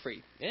get that for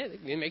free.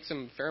 It makes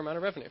them a fair amount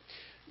of revenue.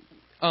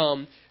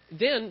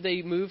 Then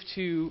they move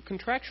to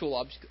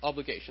contractual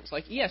obligations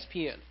like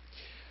ESPN.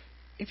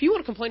 If you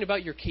want to complain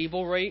about your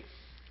cable rate,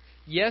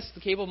 yes,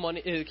 the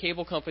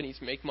cable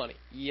companies make money.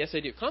 Yes, they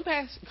do.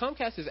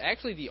 Comcast is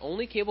actually the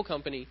only cable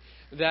company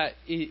that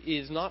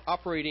is not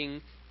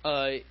operating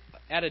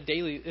at a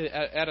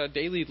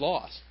daily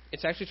loss.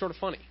 It's actually sort of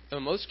funny.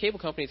 Most cable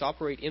companies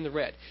operate in the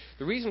red.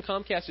 The reason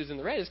Comcast is in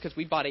the red is because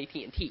we bought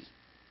AT&T.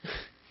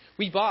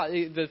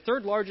 The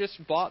third largest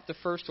bought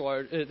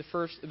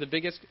the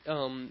biggest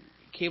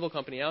cable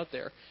company out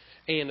there,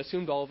 and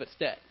assumed all of its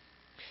debt.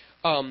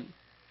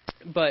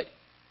 But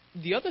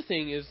the other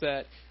thing is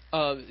that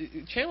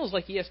channels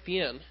like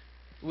ESPN,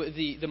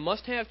 the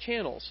must-have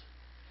channels,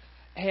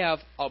 have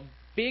a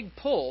big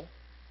pull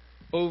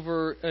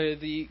over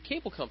the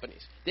cable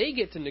companies. They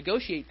get to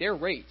negotiate their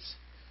rates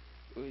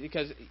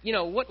because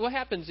what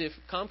happens if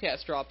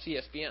Comcast drops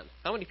ESPN?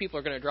 How many people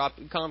are going to drop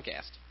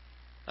Comcast?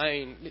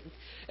 I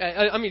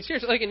mean,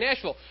 seriously, like in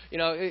Nashville,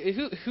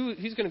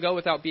 who's going to go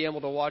without being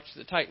able to watch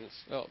the Titans?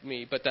 Well,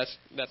 me, but that's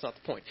not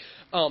the point.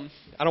 I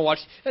don't watch.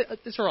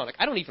 It's ironic.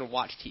 I don't even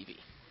watch TV.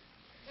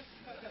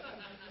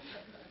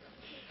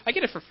 I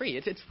get it for free.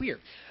 It's weird.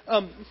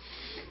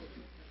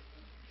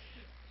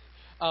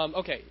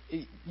 Okay,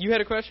 you had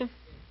a question?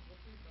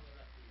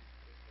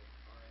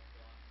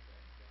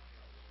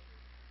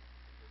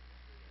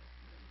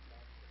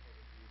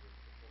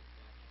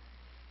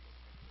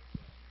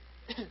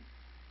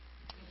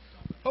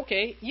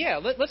 Okay, yeah.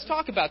 Let's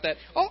talk about that.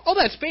 All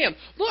that spam.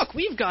 Look,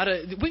 we've got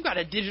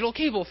a digital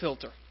cable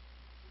filter.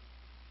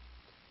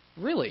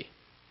 Really?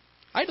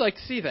 I'd like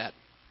to see that.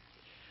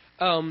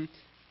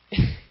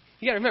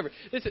 You got to remember,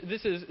 this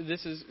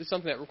is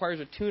something that requires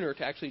a tuner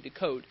to actually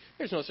decode.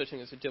 There's no such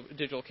thing as a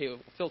digital cable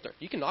filter.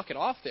 You can knock it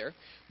off there,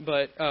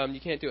 but you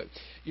can't do it.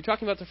 You're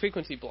talking about the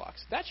frequency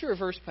blocks. That's your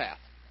reverse path.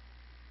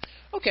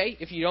 Okay,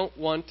 if you don't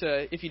want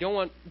to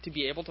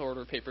be able to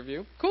order a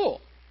pay-per-view,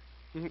 cool.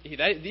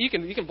 You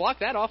can block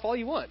that off all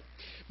you want.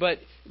 But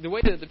the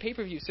way that the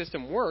pay-per-view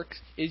system works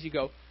is you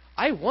go,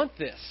 I want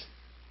this,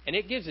 and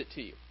it gives it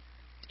to you.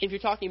 If you're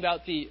talking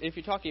about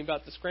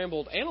the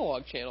scrambled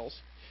analog channels,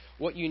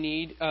 what you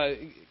need,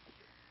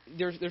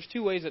 there's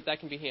two ways that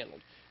can be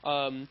handled.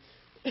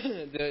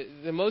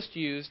 The most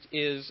used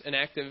is an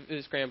active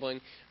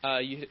scrambling.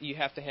 You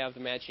have to have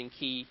the matching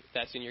key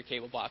that's in your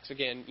cable box.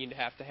 Again, you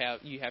have to have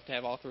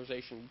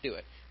authorization to do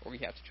it, or you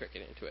have to trick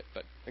it into it.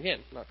 But again,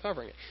 not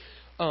covering it.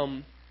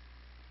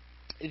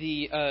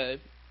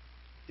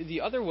 The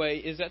other way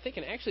is that they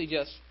can actually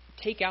just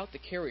take out the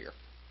carrier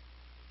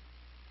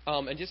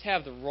and just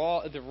have the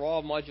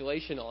raw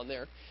modulation on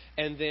there,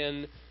 and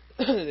then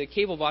the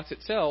cable box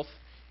itself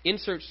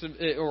inserts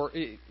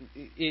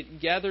it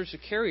gathers the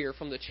carrier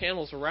from the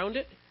channels around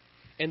it,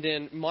 and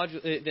then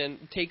then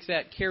takes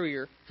that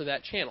carrier for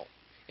that channel,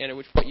 and at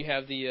which point you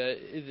have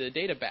the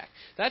data back.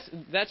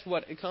 That's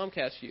what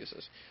Comcast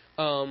uses,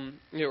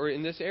 or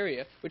in this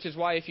area, which is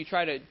why if you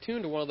try to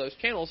tune to one of those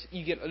channels,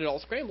 you get it all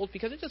scrambled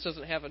because it just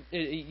doesn't have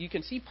you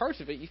can see parts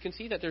of it. You can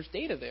see that there's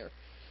data there,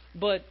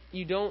 but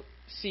you don't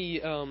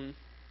see.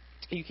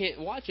 You can't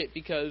watch it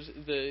because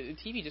the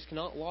TV just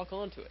cannot lock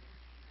onto it.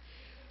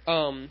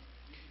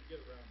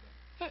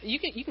 You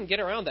can get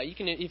around that. You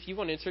can, if you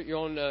want to insert your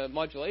own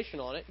modulation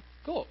on it,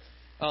 cool.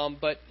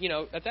 But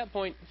at that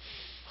point,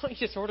 why don't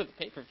you just order the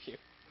pay-per-view?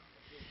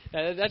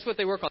 That's what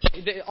they work on.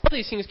 All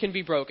these things can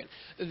be broken.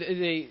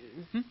 Okay.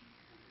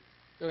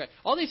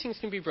 All these things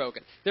can be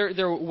broken.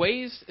 There are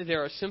ways.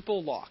 There are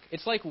simple lock.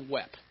 It's like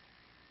WEP.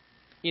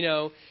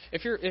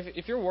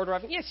 If you're war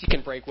driving, yes, you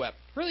can break WEP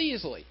really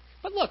easily.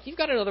 But look, you've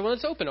got another one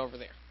that's open over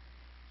there.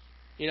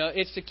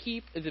 It's to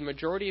keep the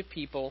majority of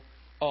people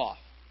off,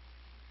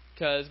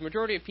 because the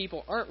majority of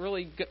people aren't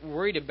really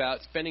worried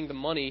about spending the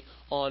money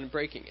on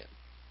breaking it.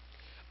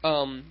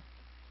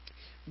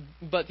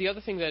 But the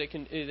other thing that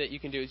you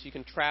can do is you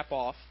can trap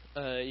off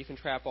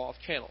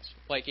channels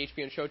like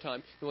HBO and Showtime,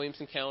 in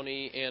Williamson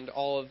County, and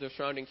all of the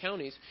surrounding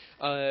counties.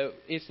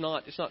 It's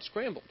not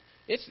scrambled.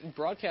 It's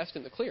broadcast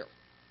in the clear.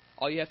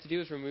 All you have to do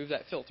is remove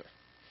that filter,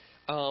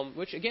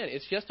 which again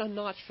is just a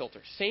notch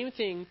filter. Same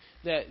thing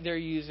that they're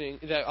using,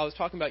 that I was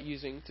talking about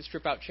using to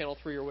strip out channel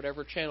 3 or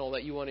whatever channel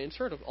that you want to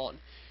insert it on.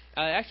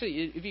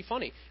 Actually, it'd be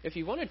funny if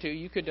you wanted to.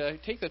 You could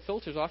take the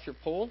filters off your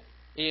pole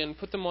and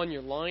put them on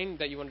your line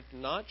that you wanted to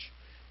notch.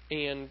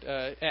 And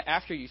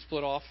after you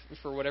split off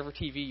for whatever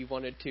TV you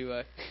wanted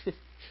to,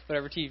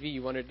 whatever TV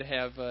you wanted to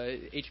have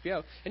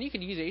HBO, and you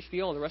could use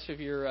HBO on the rest of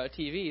your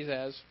TVs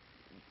as,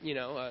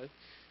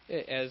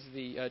 as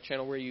the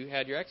channel where you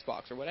had your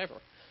Xbox or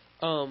whatever.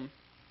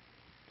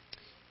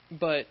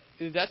 But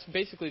that's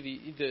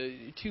basically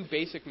the two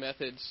basic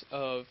methods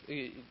of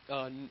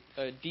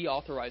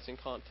deauthorizing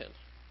content.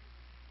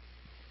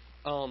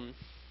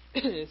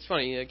 It's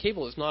funny.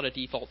 Cable is not a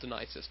default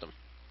deny system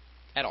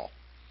at all.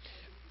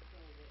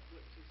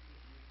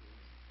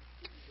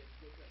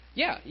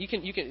 Yeah, you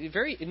can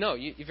very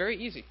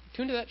easy.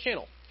 Tune to that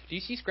channel. Do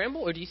you see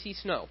scramble or do you see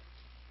snow?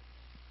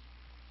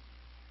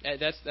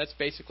 That's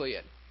basically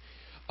it.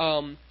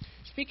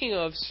 Speaking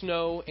of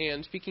snow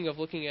and speaking of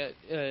looking at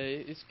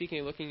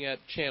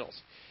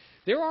channels,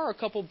 there are a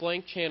couple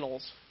blank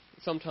channels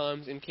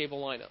sometimes in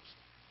cable lineups.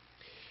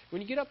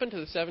 When you get up into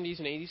the 70s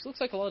and 80s, it looks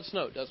like a lot of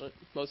snow, doesn't it?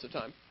 Most of the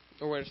time,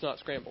 or when it's not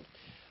scrambled.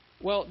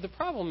 Well, the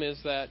problem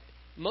is that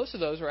most of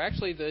those are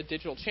actually the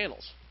digital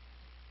channels.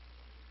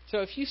 So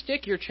if you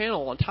stick your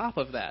channel on top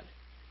of that,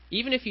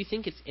 even if you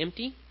think it's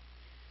empty,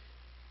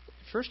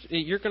 first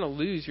you're going to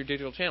lose your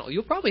digital channel.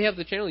 You'll probably have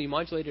the channel you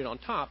modulated on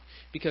top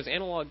because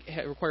analog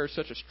requires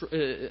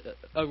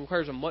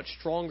requires a much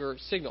stronger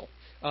signal.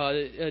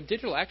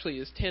 Digital actually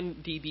is 10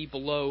 dB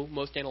below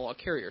most analog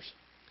carriers.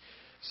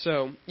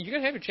 So you're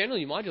going to have your channel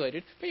you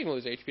modulated, but you can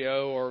lose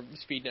HBO or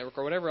Speed Network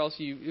or whatever else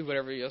you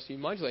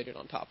modulated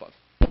on top of.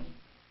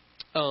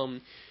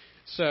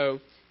 So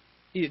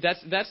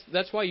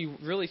that's why you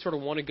really sort of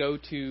want to go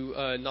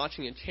to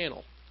notching a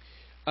channel.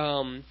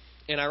 And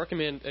I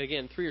recommend,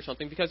 again, 3 or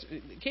something, because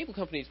cable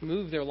companies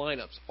move their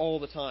lineups all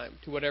the time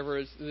to whatever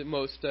is the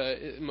most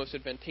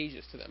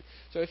advantageous to them.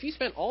 So if you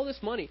spent all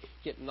this money,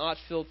 get notch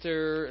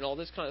filter and all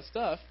this kind of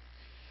stuff,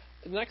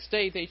 the next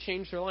day they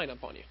change their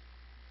lineup on you.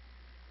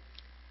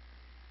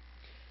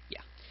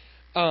 Yeah.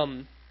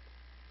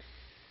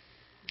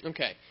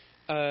 Okay.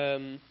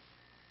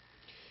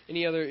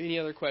 Any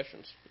other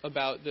questions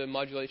about the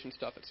modulation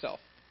stuff itself?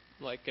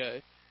 Like.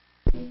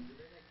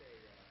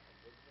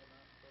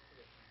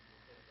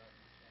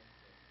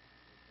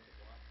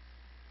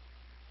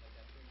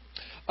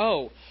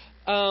 I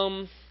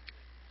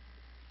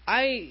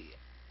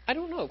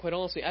don't know, quite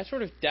honestly. I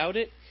sort of doubt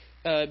it,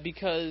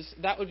 because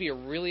that would be a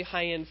really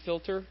high-end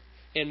filter,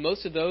 and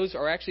most of those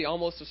are actually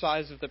almost the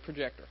size of the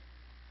projector.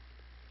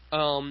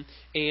 And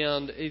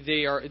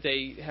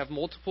they have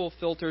multiple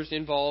filters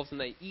involved,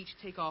 and they each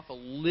take off a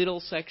little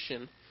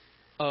section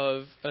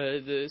of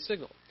the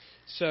signal.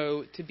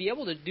 So to be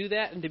able to do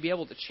that and to be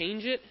able to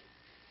change it,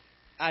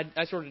 I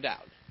sort of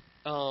doubt.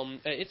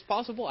 It's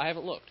possible. I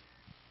haven't looked.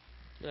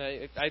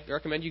 I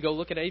recommend you go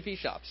look at AV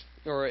shops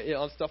or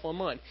on stuff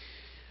online.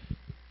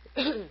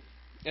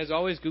 As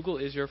always, Google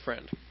is your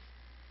friend.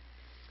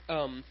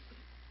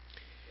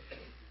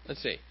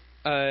 Let's see.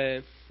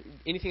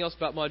 Anything else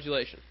about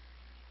modulation?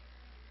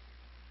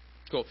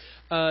 Cool.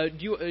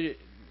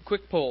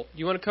 Quick poll. Do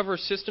you want to cover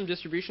system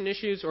distribution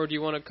issues, or do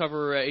you want to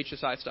cover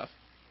HSI stuff?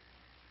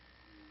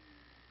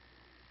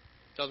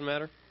 Doesn't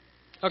matter?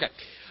 Okay.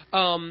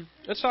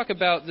 Let's talk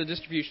about the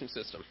distribution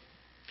system.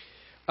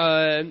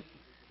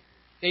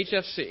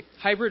 HFC,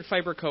 hybrid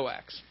fiber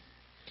coax.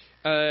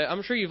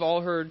 I'm sure you've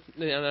all heard,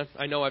 and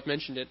I know I've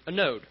mentioned it, a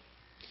node.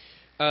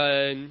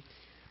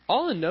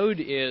 All a node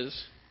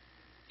is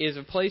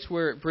a place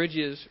where it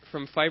bridges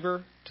from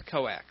fiber to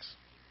coax.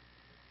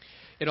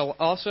 It'll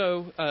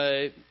also,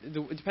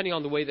 depending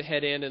on the way the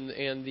head end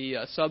and the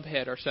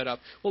subhead are set up,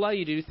 will allow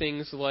you to do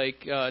things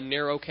like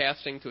narrow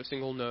casting to a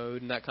single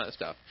node and that kind of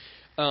stuff.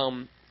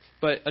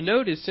 But a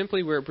node is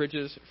simply where it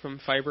bridges from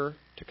fiber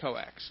to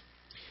coax.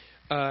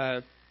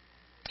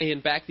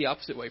 And back the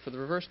opposite way for the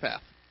reverse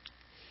path.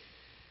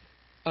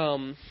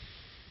 We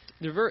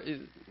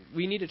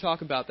need to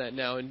talk about that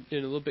now in a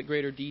little bit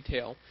greater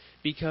detail,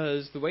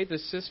 because the way the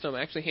system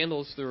actually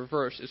handles the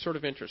reverse is sort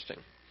of interesting.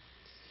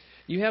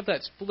 You have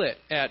that split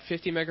at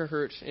 50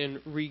 megahertz and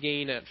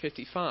regain at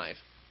 55,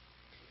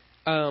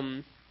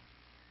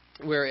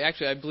 where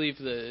actually I believe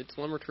the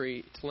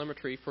telemetry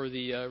for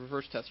the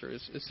reverse tester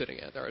is sitting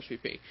at, the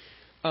RSVP.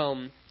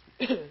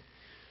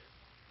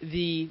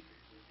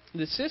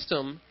 The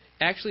system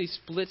actually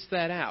splits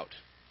that out.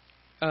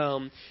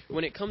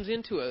 When it comes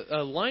into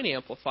a line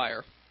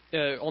amplifier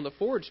on the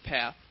forwards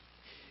path,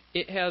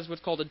 it has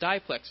what's called a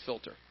diplex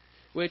filter.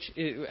 which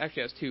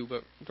actually has two,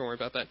 but don't worry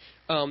about that.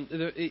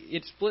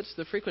 It splits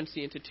the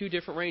frequency into two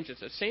different ranges.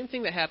 The same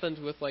thing that happens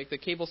with like the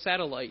cable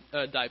satellite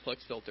diplex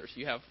filters.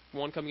 You have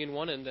one coming in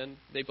one, and then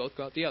they both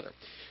go out the other.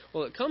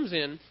 Well, it comes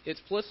in, it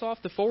splits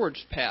off the forward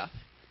path,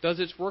 does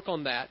its work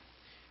on that,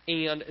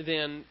 and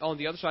then on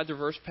the other side, the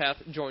reverse path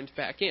joins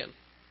back in.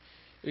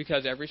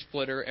 Because every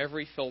splitter,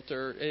 every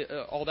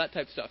filter, all that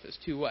type of stuff is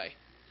two-way.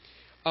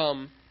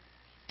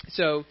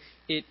 So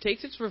it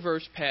takes its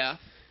reverse path,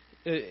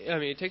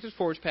 it takes its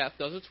forward path,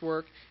 does its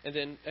work, and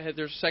then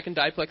there's a second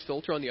diplex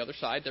filter on the other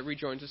side that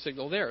rejoins the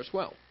signal there as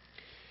well.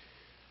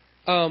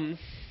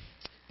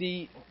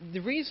 The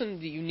reason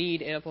that you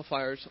need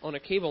amplifiers on a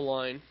cable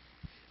line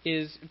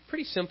is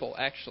pretty simple,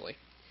 actually.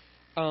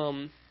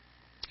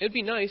 It'd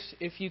be nice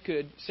if you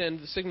could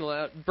send the signal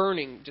out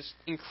burning, just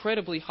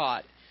incredibly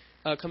hot,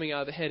 coming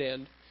out of the head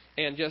end,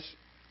 and just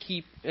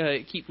keep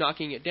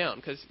knocking it down,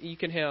 because you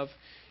can have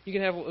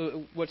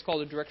what's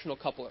called a directional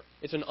coupler.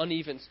 It's an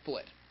uneven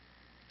split.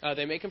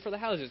 They make them for the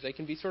houses. They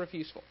can be sort of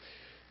useful.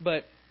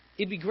 But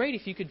it'd be great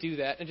if you could do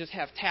that and just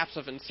have taps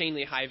of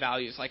insanely high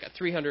values, like a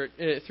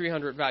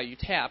 300 value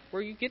tap,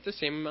 where you get the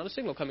same amount of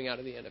signal coming out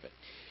of the end of it.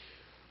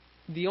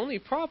 The only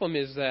problem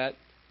is that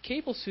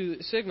cable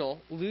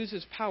signal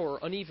loses power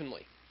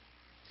unevenly.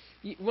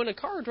 When a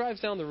car drives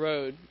down the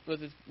road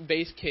with its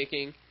bass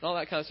kicking and all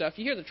that kind of stuff,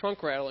 you hear the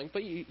trunk rattling,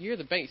 but you hear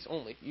the bass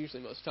only,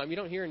 usually most of the time. You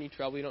don't hear any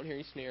treble, you don't hear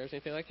any snares,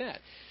 anything like that.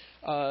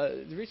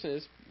 The reason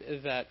is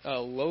that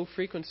low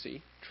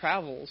frequency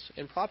travels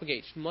and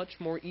propagates much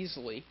more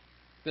easily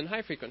than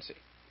high frequency.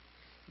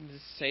 The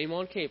same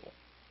on cable.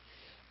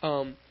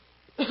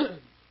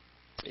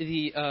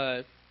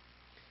 The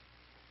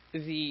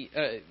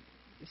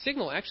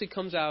signal actually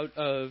comes out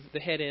of the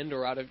head end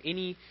or out of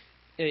any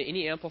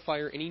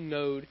amplifier, any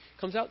node,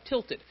 comes out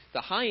tilted.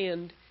 The high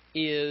end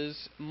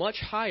is much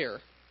higher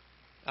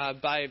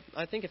by,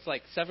 I think it's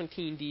like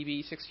 17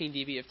 dB, 16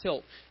 dB of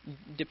tilt,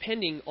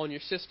 depending on your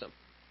system.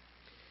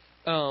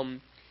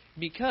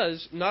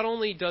 Because not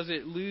only does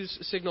it lose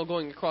signal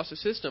going across the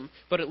system,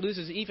 but it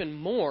loses even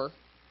more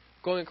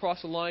going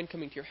across the line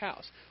coming to your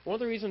house. One of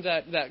the reasons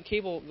that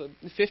cable,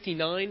 the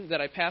 59 that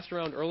I passed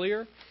around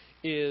earlier,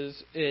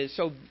 is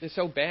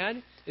so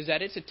bad is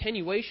that its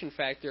attenuation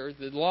factor,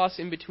 the loss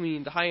in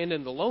between the high end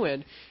and the low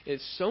end,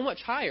 is so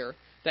much higher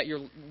that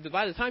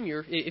by the time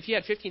if you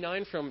had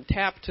 59 from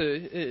tap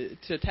to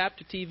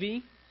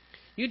TV,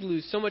 you'd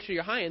lose so much of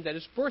your high end that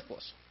it's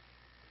worthless.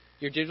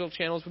 Your digital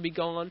channels would be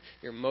gone,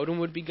 your modem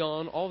would be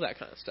gone, all that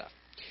kind of stuff.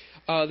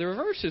 The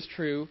reverse is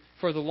true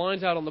for the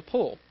lines out on the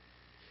pole.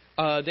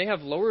 They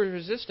have lower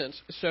resistance,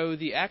 so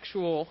the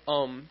actual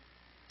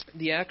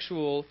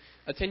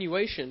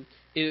attenuation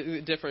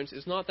difference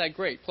is not that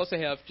great. Plus,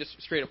 they have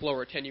just straight up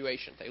lower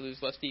attenuation. They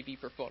lose less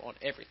dB per foot on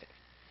everything.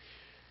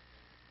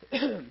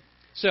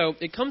 So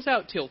it comes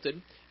out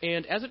tilted,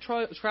 and as it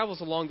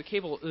travels along the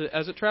cable,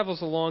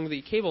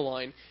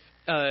 line,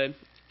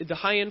 the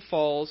high end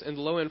falls and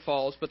the low end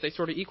falls, but they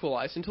sort of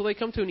equalize until they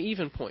come to an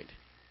even point.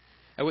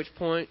 At which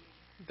point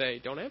they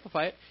don't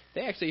amplify it;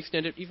 they actually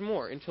extend it even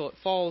more until it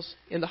falls,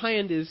 and the high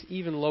end is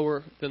even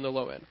lower than the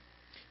low end.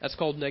 That's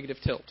called negative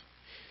tilt.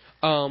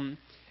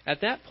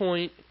 At that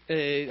point,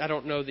 I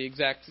don't know the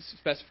exact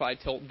specified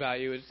tilt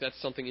value. That's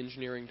something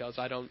engineering does.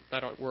 I don't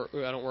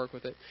work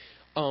with it.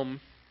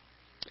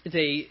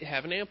 They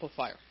have an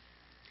amplifier.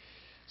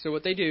 So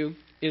what they do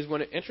is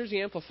when it enters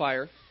the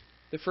amplifier,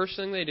 the first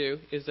thing they do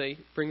is they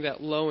bring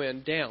that low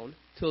end down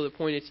till the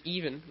point it's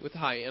even with the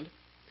high end.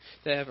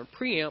 They have a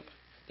preamp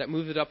that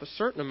moves it up a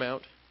certain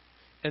amount,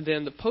 and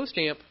then the post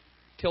amp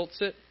tilts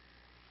it.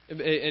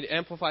 It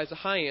amplifies the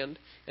high end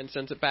and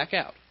sends it back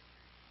out.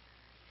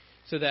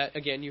 So that,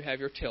 again, you have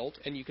your tilt,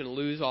 and you can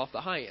lose off the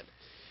high end.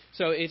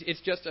 So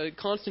it's just a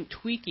constant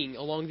tweaking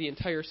along the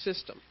entire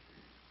system.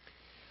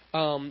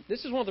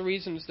 This is one of the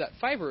reasons that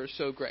fiber is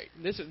so great.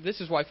 This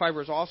is why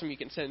fiber is awesome. You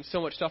can send so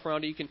much stuff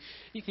around it.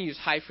 You can use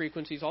high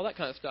frequencies, all that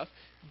kind of stuff,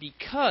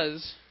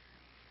 because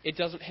it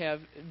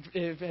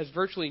has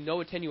virtually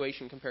no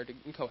attenuation compared to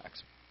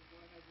coax.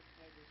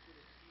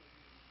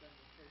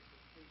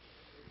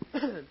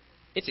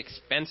 It's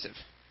expensive.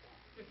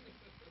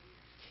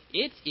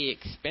 It's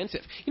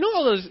expensive. You know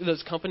all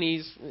those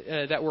companies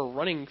that were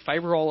running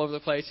fiber all over the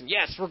place, and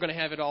yes, we're going to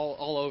have it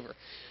all over.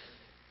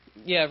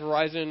 Yeah,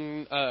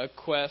 Verizon,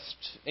 Quest,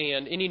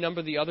 and any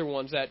number of the other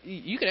ones that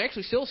you can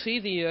actually still see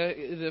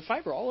the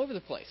fiber all over the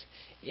place.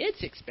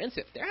 It's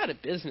expensive. They're out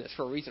of business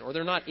for a reason, or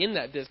they're not in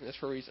that business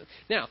for a reason.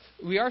 Now,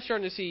 we are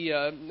starting to see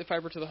the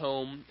fiber to the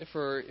home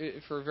for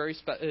very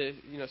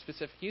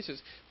specific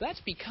uses.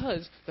 That's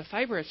because the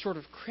fiber has sort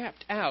of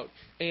crapped out,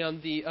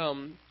 and the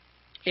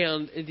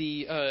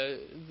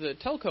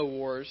telco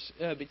wars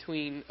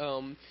between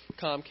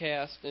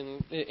Comcast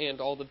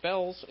and all the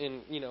bells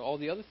and all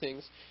the other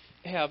things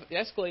have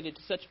escalated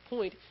to such a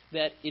point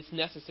that it's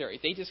necessary.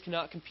 They just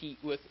cannot compete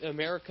with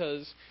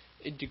America's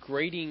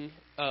degrading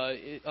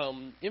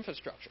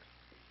infrastructure.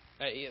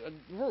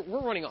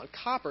 We're running on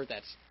copper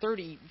that's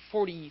 30,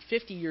 40,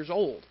 50 years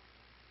old.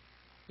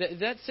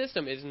 That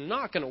system is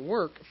not going to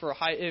work for a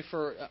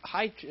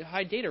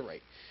high data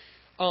rate.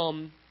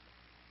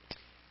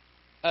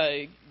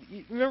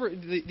 Remember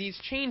these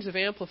chains of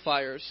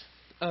amplifiers.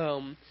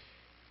 Every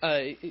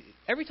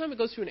time it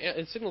goes through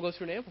a signal goes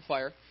through an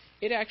amplifier,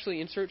 it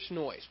actually inserts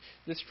noise.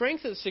 The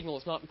strength of the signal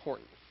is not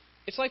important.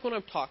 It's like when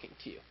I'm talking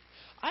to you.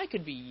 I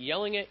could be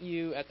yelling at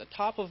you at the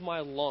top of my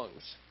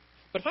lungs,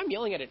 but if I'm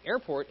yelling at an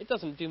airport, it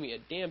doesn't do me a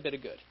damn bit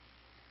of good.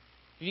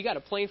 If you got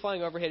a plane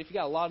flying overhead, if you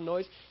got a lot of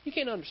noise, you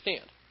can't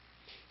understand.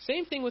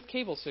 Same thing with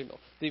cable signal.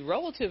 The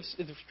relative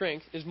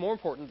strength is more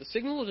important. The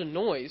signal to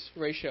noise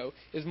ratio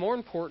is more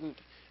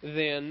important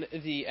than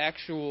the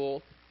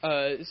actual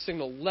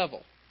signal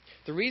level.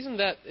 The reason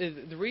that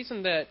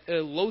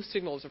low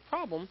signal is a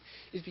problem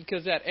is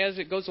because that as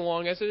it goes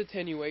along, as it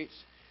attenuates,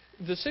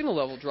 the signal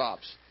level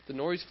drops. The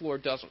noise floor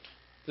doesn't.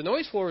 The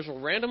noise floor is a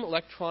random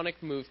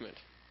electronic movement,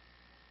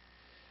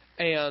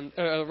 and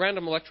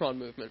random electron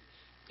movement,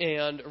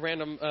 and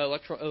random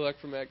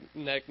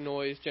electromagnetic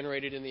noise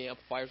generated in the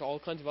amplifiers, all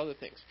kinds of other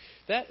things.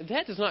 That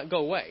does not go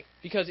away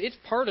because it's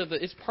part of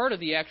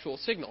the actual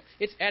signal.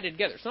 It's added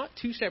together. It's not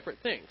two separate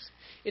things.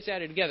 It's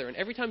added together, and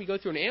every time you go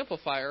through an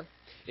amplifier,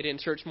 it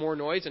inserts more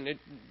noise and it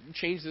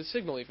changes the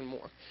signal even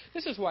more.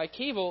 This is why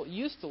cable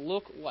used to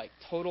look like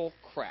total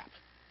crap.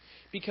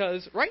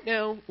 Because right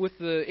now, with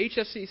the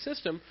HFC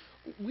system,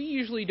 we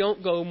usually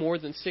don't go more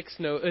than 6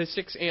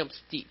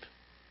 amps deep,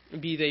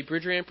 be they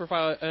bridge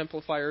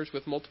amplifiers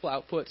with multiple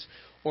outputs,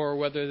 or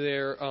whether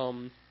they're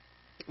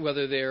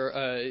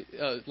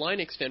line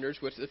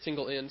extenders with a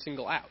single in,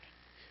 single out.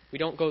 We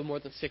don't go more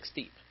than 6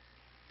 deep,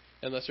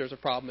 unless there's a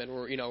problem and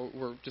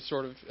we're just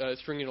sort of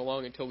stringing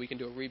along until we can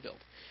do a rebuild.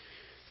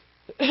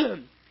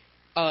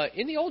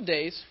 In the old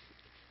days,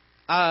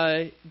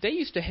 they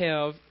used to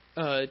have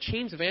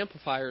chains of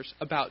amplifiers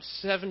about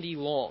 70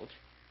 long.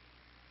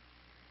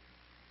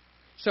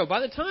 So by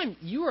the time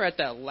you were at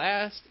that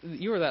last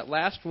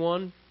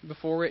one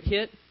before it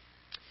hit,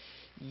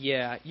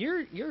 yeah,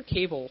 your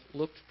cable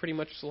looked pretty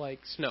much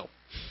like snow.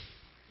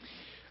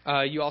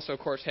 You also, of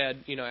course,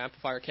 had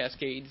amplifier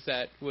cascades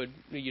that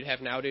you'd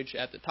have an outage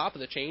at the top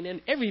of the chain,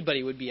 and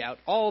everybody would be out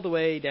all the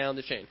way down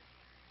the chain.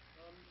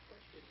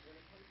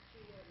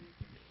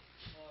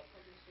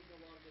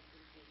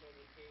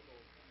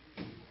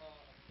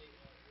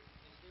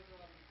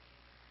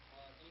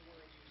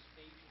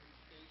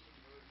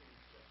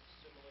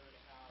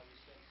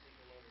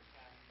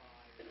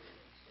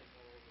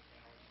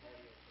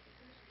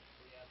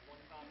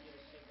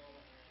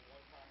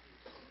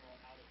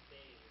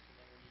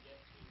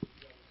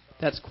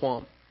 That's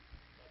QAM.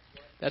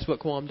 That's what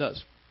QAM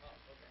does.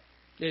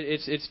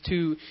 It's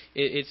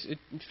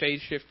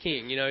phase shift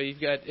keying. You've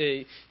got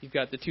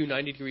the two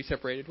 90-degree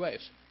separated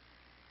waves.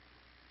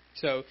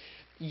 So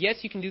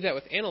yes, you can do that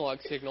with analog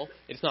signal.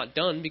 It's not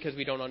done because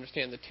we don't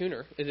understand the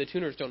tuner. The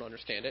tuners don't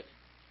understand it.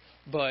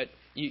 But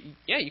you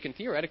can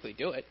theoretically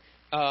do it.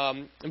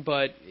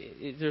 But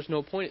there's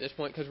no point at this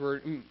point because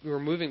we're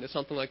moving to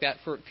something like that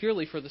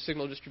purely for the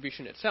signal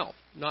distribution itself,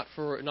 not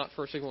for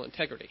signal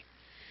integrity.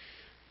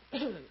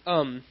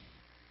 I'd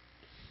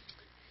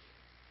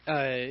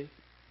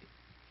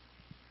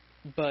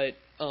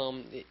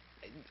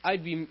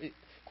be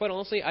quite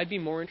honestly, I'd be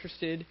more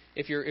interested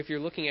if you're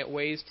looking at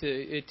ways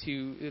to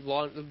do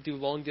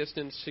long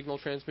distance signal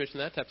transmission,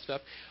 that type of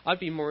stuff.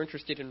 I'd be more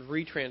interested in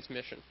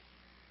retransmission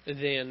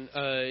than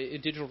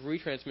digital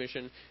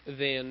retransmission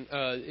than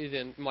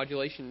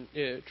modulation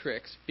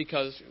tricks,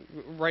 because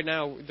right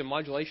now the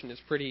modulation is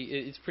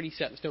pretty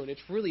set in stone.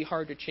 It's really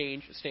hard to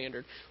change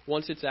standard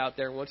once it's out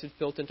there, once it's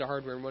built into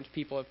hardware, and once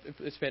people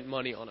have spent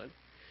money on it.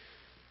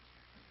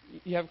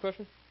 You have a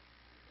question?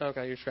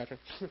 Okay, you're scratching.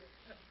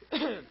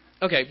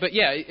 Okay, but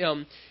yeah,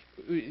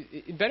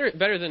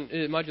 better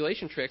than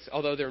modulation tricks,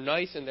 although they're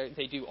nice and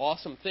they do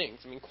awesome things.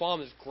 I mean,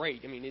 QAM is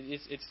great. I mean,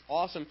 it's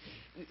awesome.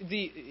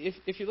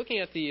 If you're looking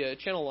at the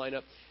channel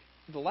lineup,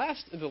 the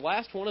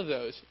last one of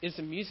those is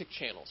the music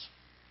channels.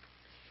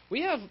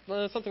 We have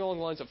something along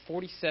the lines of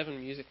 47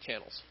 music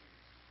channels.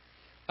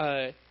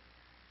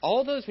 All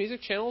of those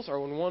music channels are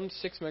on one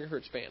 6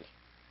 megahertz band.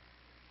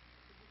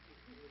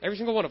 Every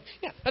single one of them.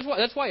 Yeah,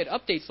 that's why it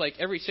updates like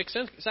every 6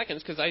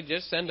 seconds, because they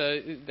send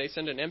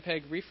an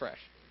MPEG refresh.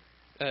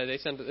 They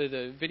send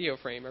the video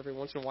frame every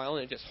once in a while,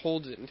 and it just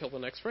holds it until the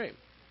next frame.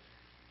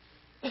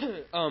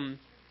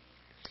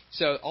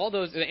 So all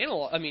those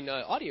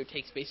audio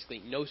takes basically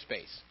no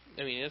space.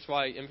 I mean, that's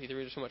why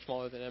MP3s are so much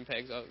smaller than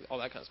MPEGs, all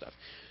that kind of stuff.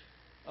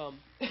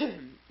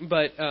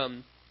 But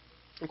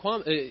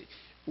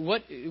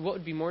what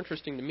would be more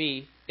interesting to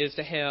me is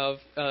to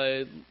have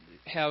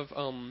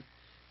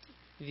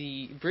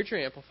the bridger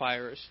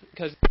amplifiers,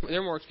 because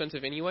they're more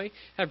expensive anyway,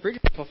 have bridger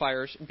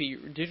amplifiers be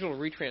digital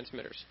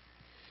retransmitters.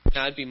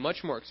 Now, it'd be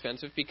much more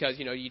expensive because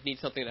you'd need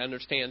something that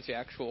understands the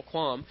actual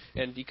QAM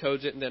and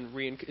decodes it and then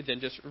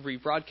just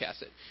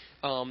rebroadcast it.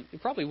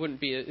 It probably wouldn't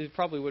be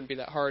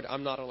that hard.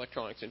 I'm not an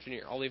electronics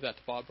engineer. I'll leave that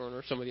to Bob Burner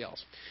or somebody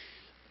else.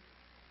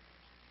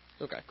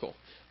 Okay, cool.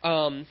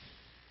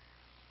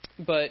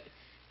 But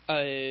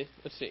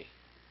let's see.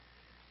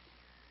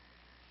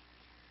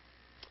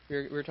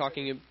 We're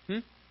talking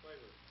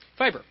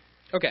fiber.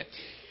 Okay.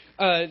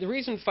 The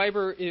reason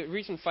fiber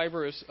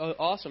is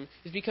awesome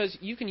is because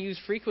you can use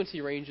frequency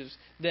ranges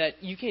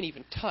that you can't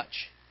even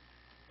touch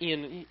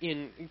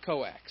in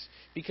coax,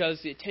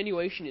 because the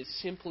attenuation is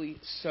simply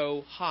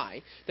so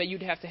high that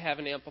you'd have to have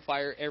an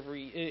amplifier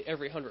every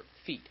 100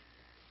 feet.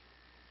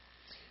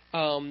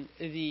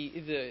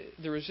 The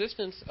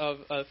resistance of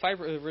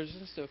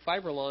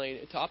fiber line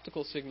to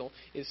optical signal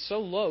is so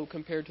low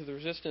compared to the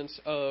resistance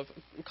of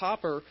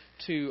copper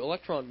to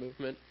electron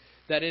movement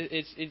that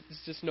it's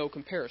just no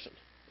comparison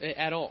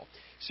at all.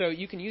 So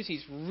you can use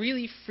these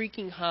really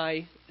freaking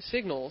high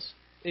signals.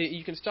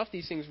 You can stuff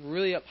these things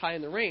really up high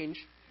in the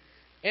range,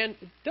 and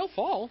they'll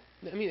fall.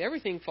 I mean,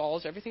 everything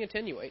falls, everything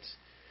attenuates,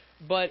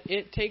 but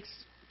it takes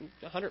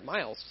 100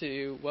 miles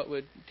to what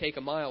would take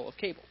a mile of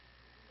cable.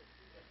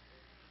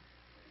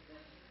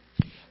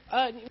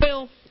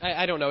 Well,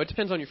 I don't know. It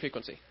depends on your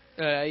frequency.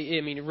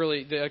 I mean,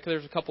 really,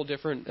 there's a couple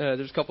different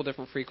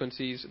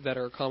frequencies that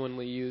are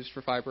commonly used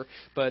for fiber,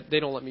 but they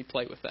don't let me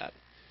play with that.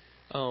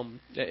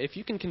 If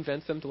you can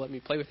convince them to let me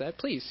play with that,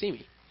 please see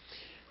me.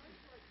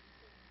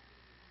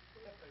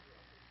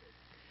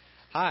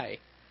 Hi,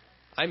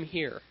 I'm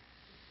here.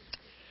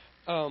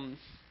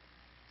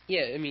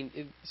 Yeah, I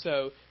mean,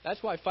 so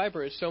that's why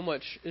fiber is so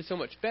much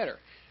better.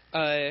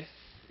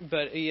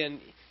 But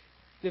again,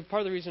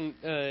 part of the reason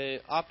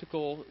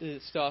optical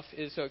stuff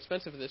is so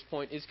expensive at this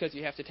point is because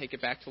you have to take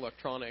it back to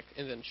electronic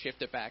and then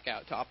shift it back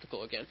out to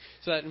optical again.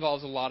 So that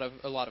involves a lot of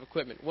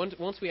equipment.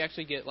 Once we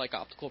actually get like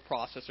optical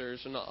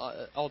processors and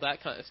all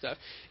that kind of stuff,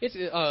 it's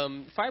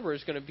fiber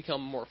is going to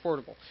become more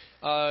affordable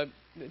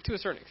to a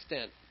certain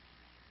extent.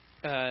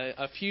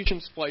 A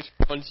fusion splice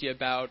runs you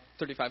about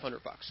 $3,500.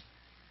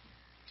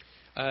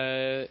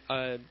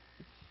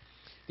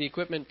 The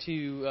equipment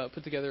to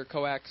put together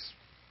coax.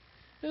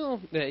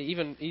 Well,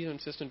 even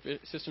system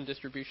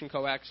distribution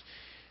coax,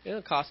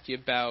 it'll cost you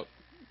about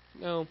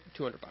 $200.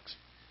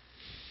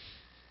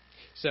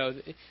 So,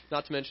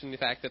 not to mention the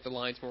fact that the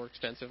line's more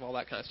expensive, all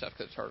that kind of stuff,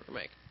 because it's harder to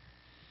make.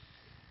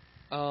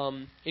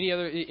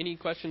 Any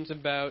questions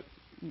about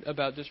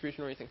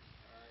distribution or anything?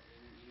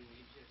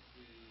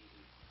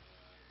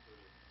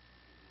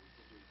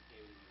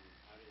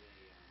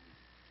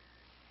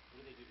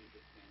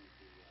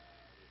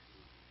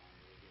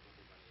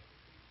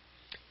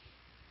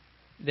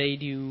 They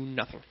do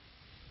nothing.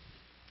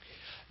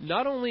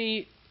 Not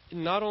only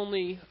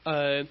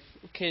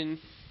can...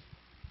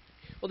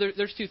 Well,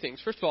 there's two things.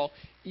 First of all,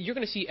 you're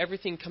going to see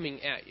everything coming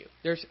at you.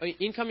 There's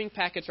incoming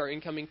packets are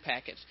incoming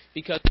packets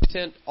because it's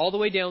sent all the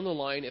way down the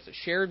line. It's a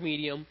shared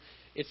medium.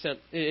 It's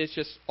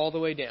just all the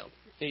way down.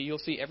 You'll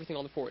see everything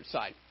on the forward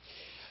side.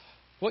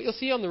 What you'll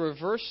see on the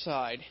reverse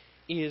side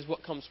is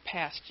what comes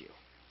past you.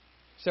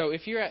 So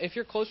if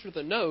you're closer to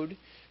the node,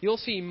 you'll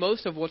see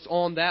most of what's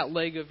on that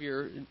leg of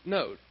your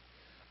node.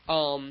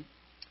 I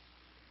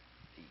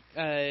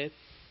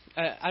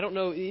don't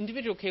know.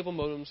 Individual cable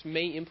modems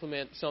may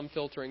implement some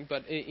filtering,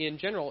 but in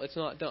general, it's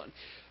not done.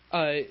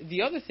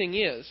 The other thing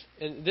is,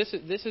 and this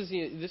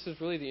is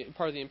really the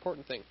part of the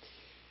important thing,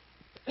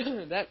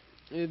 that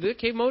the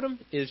cable modem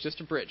is just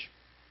a bridge.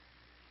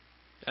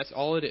 That's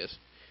all it is.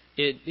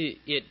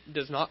 It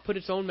does not put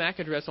its own MAC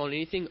address on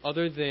anything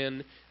other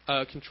than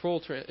control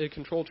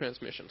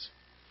transmissions.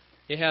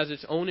 It has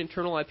its own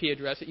internal IP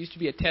address. It used to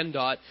be a 10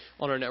 dot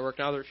on our network.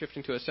 Now they're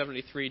shifting to a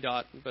 73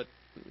 dot, but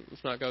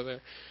let's not go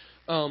there.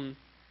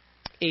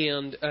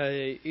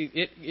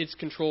 It's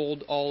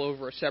controlled all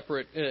over a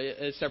separate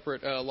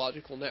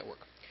logical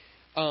network.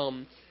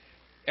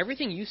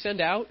 Everything you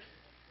send out,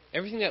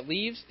 everything that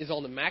leaves, is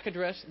on the MAC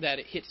address that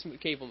it hits the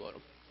cable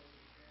modem.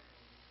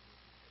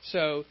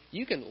 So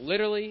you can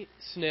literally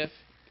sniff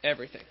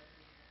everything.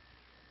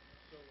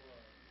 So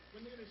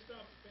when are they going to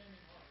stop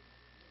spamming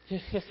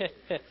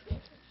hard?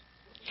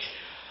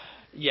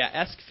 Yeah,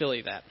 ask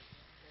Philly that.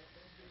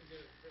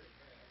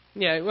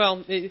 Yeah,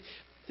 well,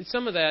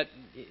 some of that's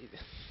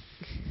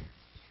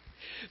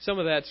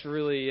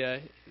really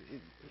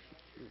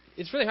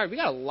it's really hard. We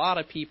got a lot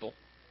of people.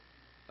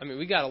 I mean,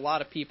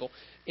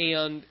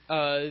 and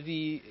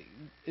the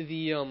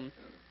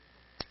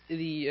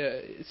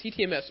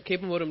CTMS,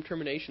 cable modem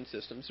termination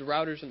systems, the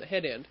routers and the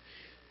head end,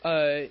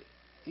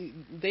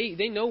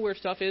 they know where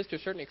stuff is to a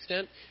certain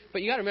extent.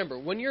 But you got to remember,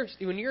 when you're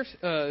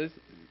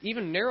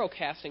even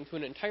narrowcasting to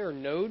an entire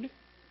node,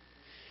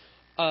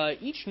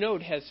 each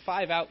node has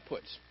 5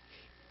 outputs.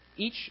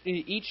 Each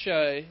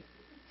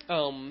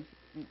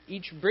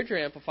bridger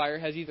amplifier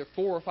has either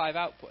 4 or 5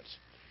 outputs.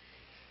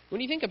 When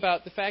you think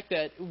about the fact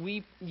that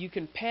you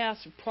can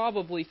pass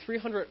probably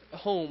 300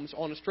 homes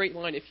on a straight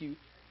line if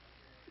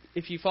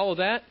you follow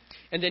that,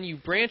 and then you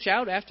branch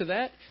out after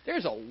that,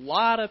 there's a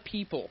lot of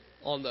people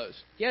on those.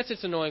 Yes,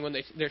 it's annoying when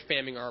they're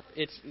spamming ARP.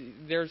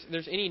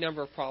 There's any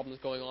number of problems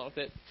going on with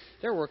it.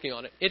 They're working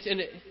on it.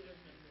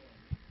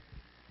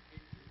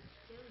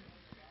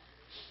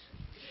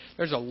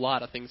 There's a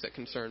lot of things that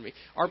concern me.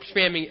 ARP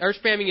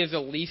spamming is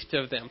the least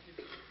of them.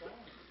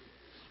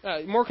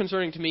 More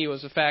concerning to me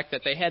was the fact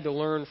that they had to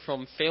learn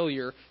from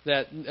failure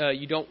that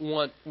you don't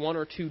want one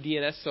or two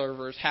DNS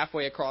servers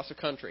halfway across the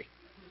country.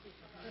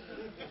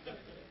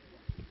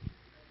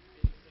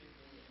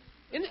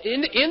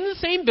 In the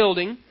same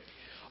building,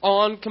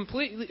 on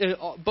completely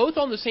both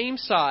on the same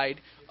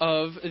side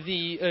of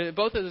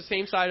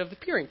the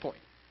peering point.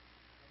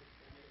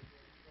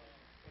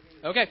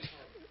 Okay.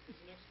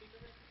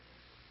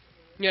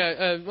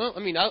 Yeah. Well, I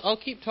mean, I'll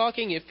keep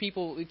talking if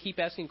people keep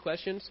asking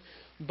questions.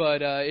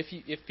 But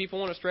if people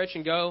want to stretch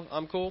and go,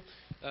 I'm cool.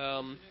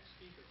 I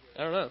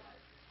don't know.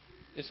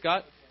 Is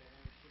Scott?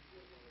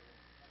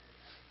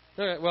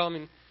 All right. Well, I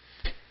mean,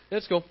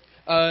 that's cool.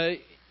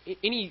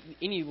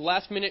 Any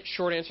last minute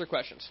short answer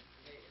questions?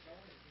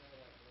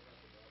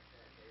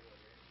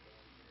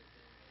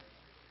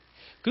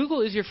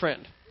 Google is your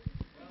friend.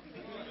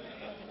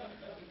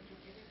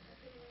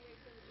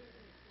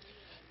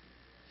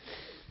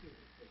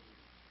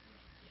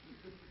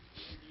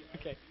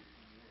 Okay.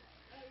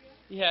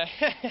 Yeah.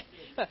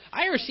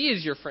 IRC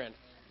is your friend.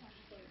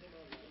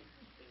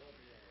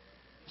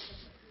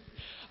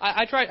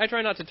 I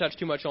try not to touch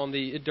too much on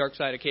the dark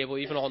side of cable,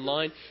 even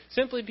online,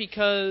 simply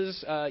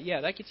because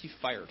that gets you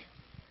fired.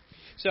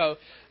 So,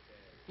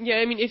 yeah,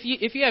 I mean,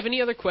 if you have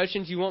any other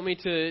questions you want me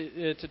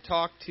to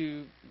talk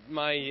to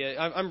my,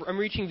 I'm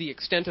reaching the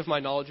extent of my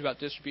knowledge about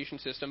distribution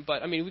system,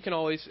 but I mean,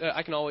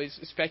 I can always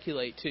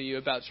speculate to you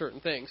about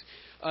certain things.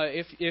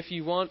 If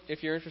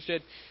you're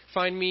interested,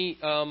 find me.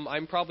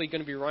 I'm probably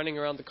going to be running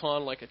around the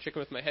con like a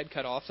chicken with my head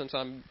cut off, since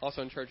I'm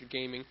also in charge of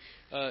gaming.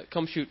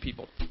 Come shoot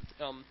people.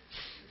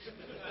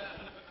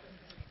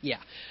 Yeah.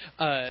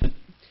 All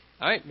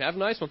right. Have a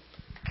nice one.